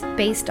Business,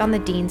 based on the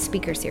Dean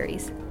Speaker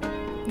Series.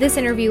 This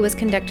interview was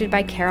conducted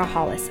by Kara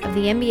Hollis of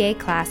the MBA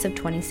class of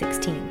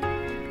 2016.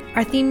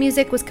 Our theme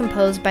music was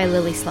composed by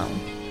Lily Sloan.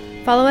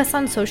 Follow us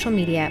on social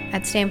media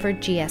at Stanford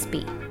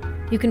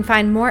GSB. You can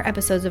find more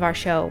episodes of our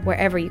show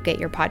wherever you get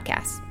your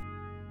podcasts.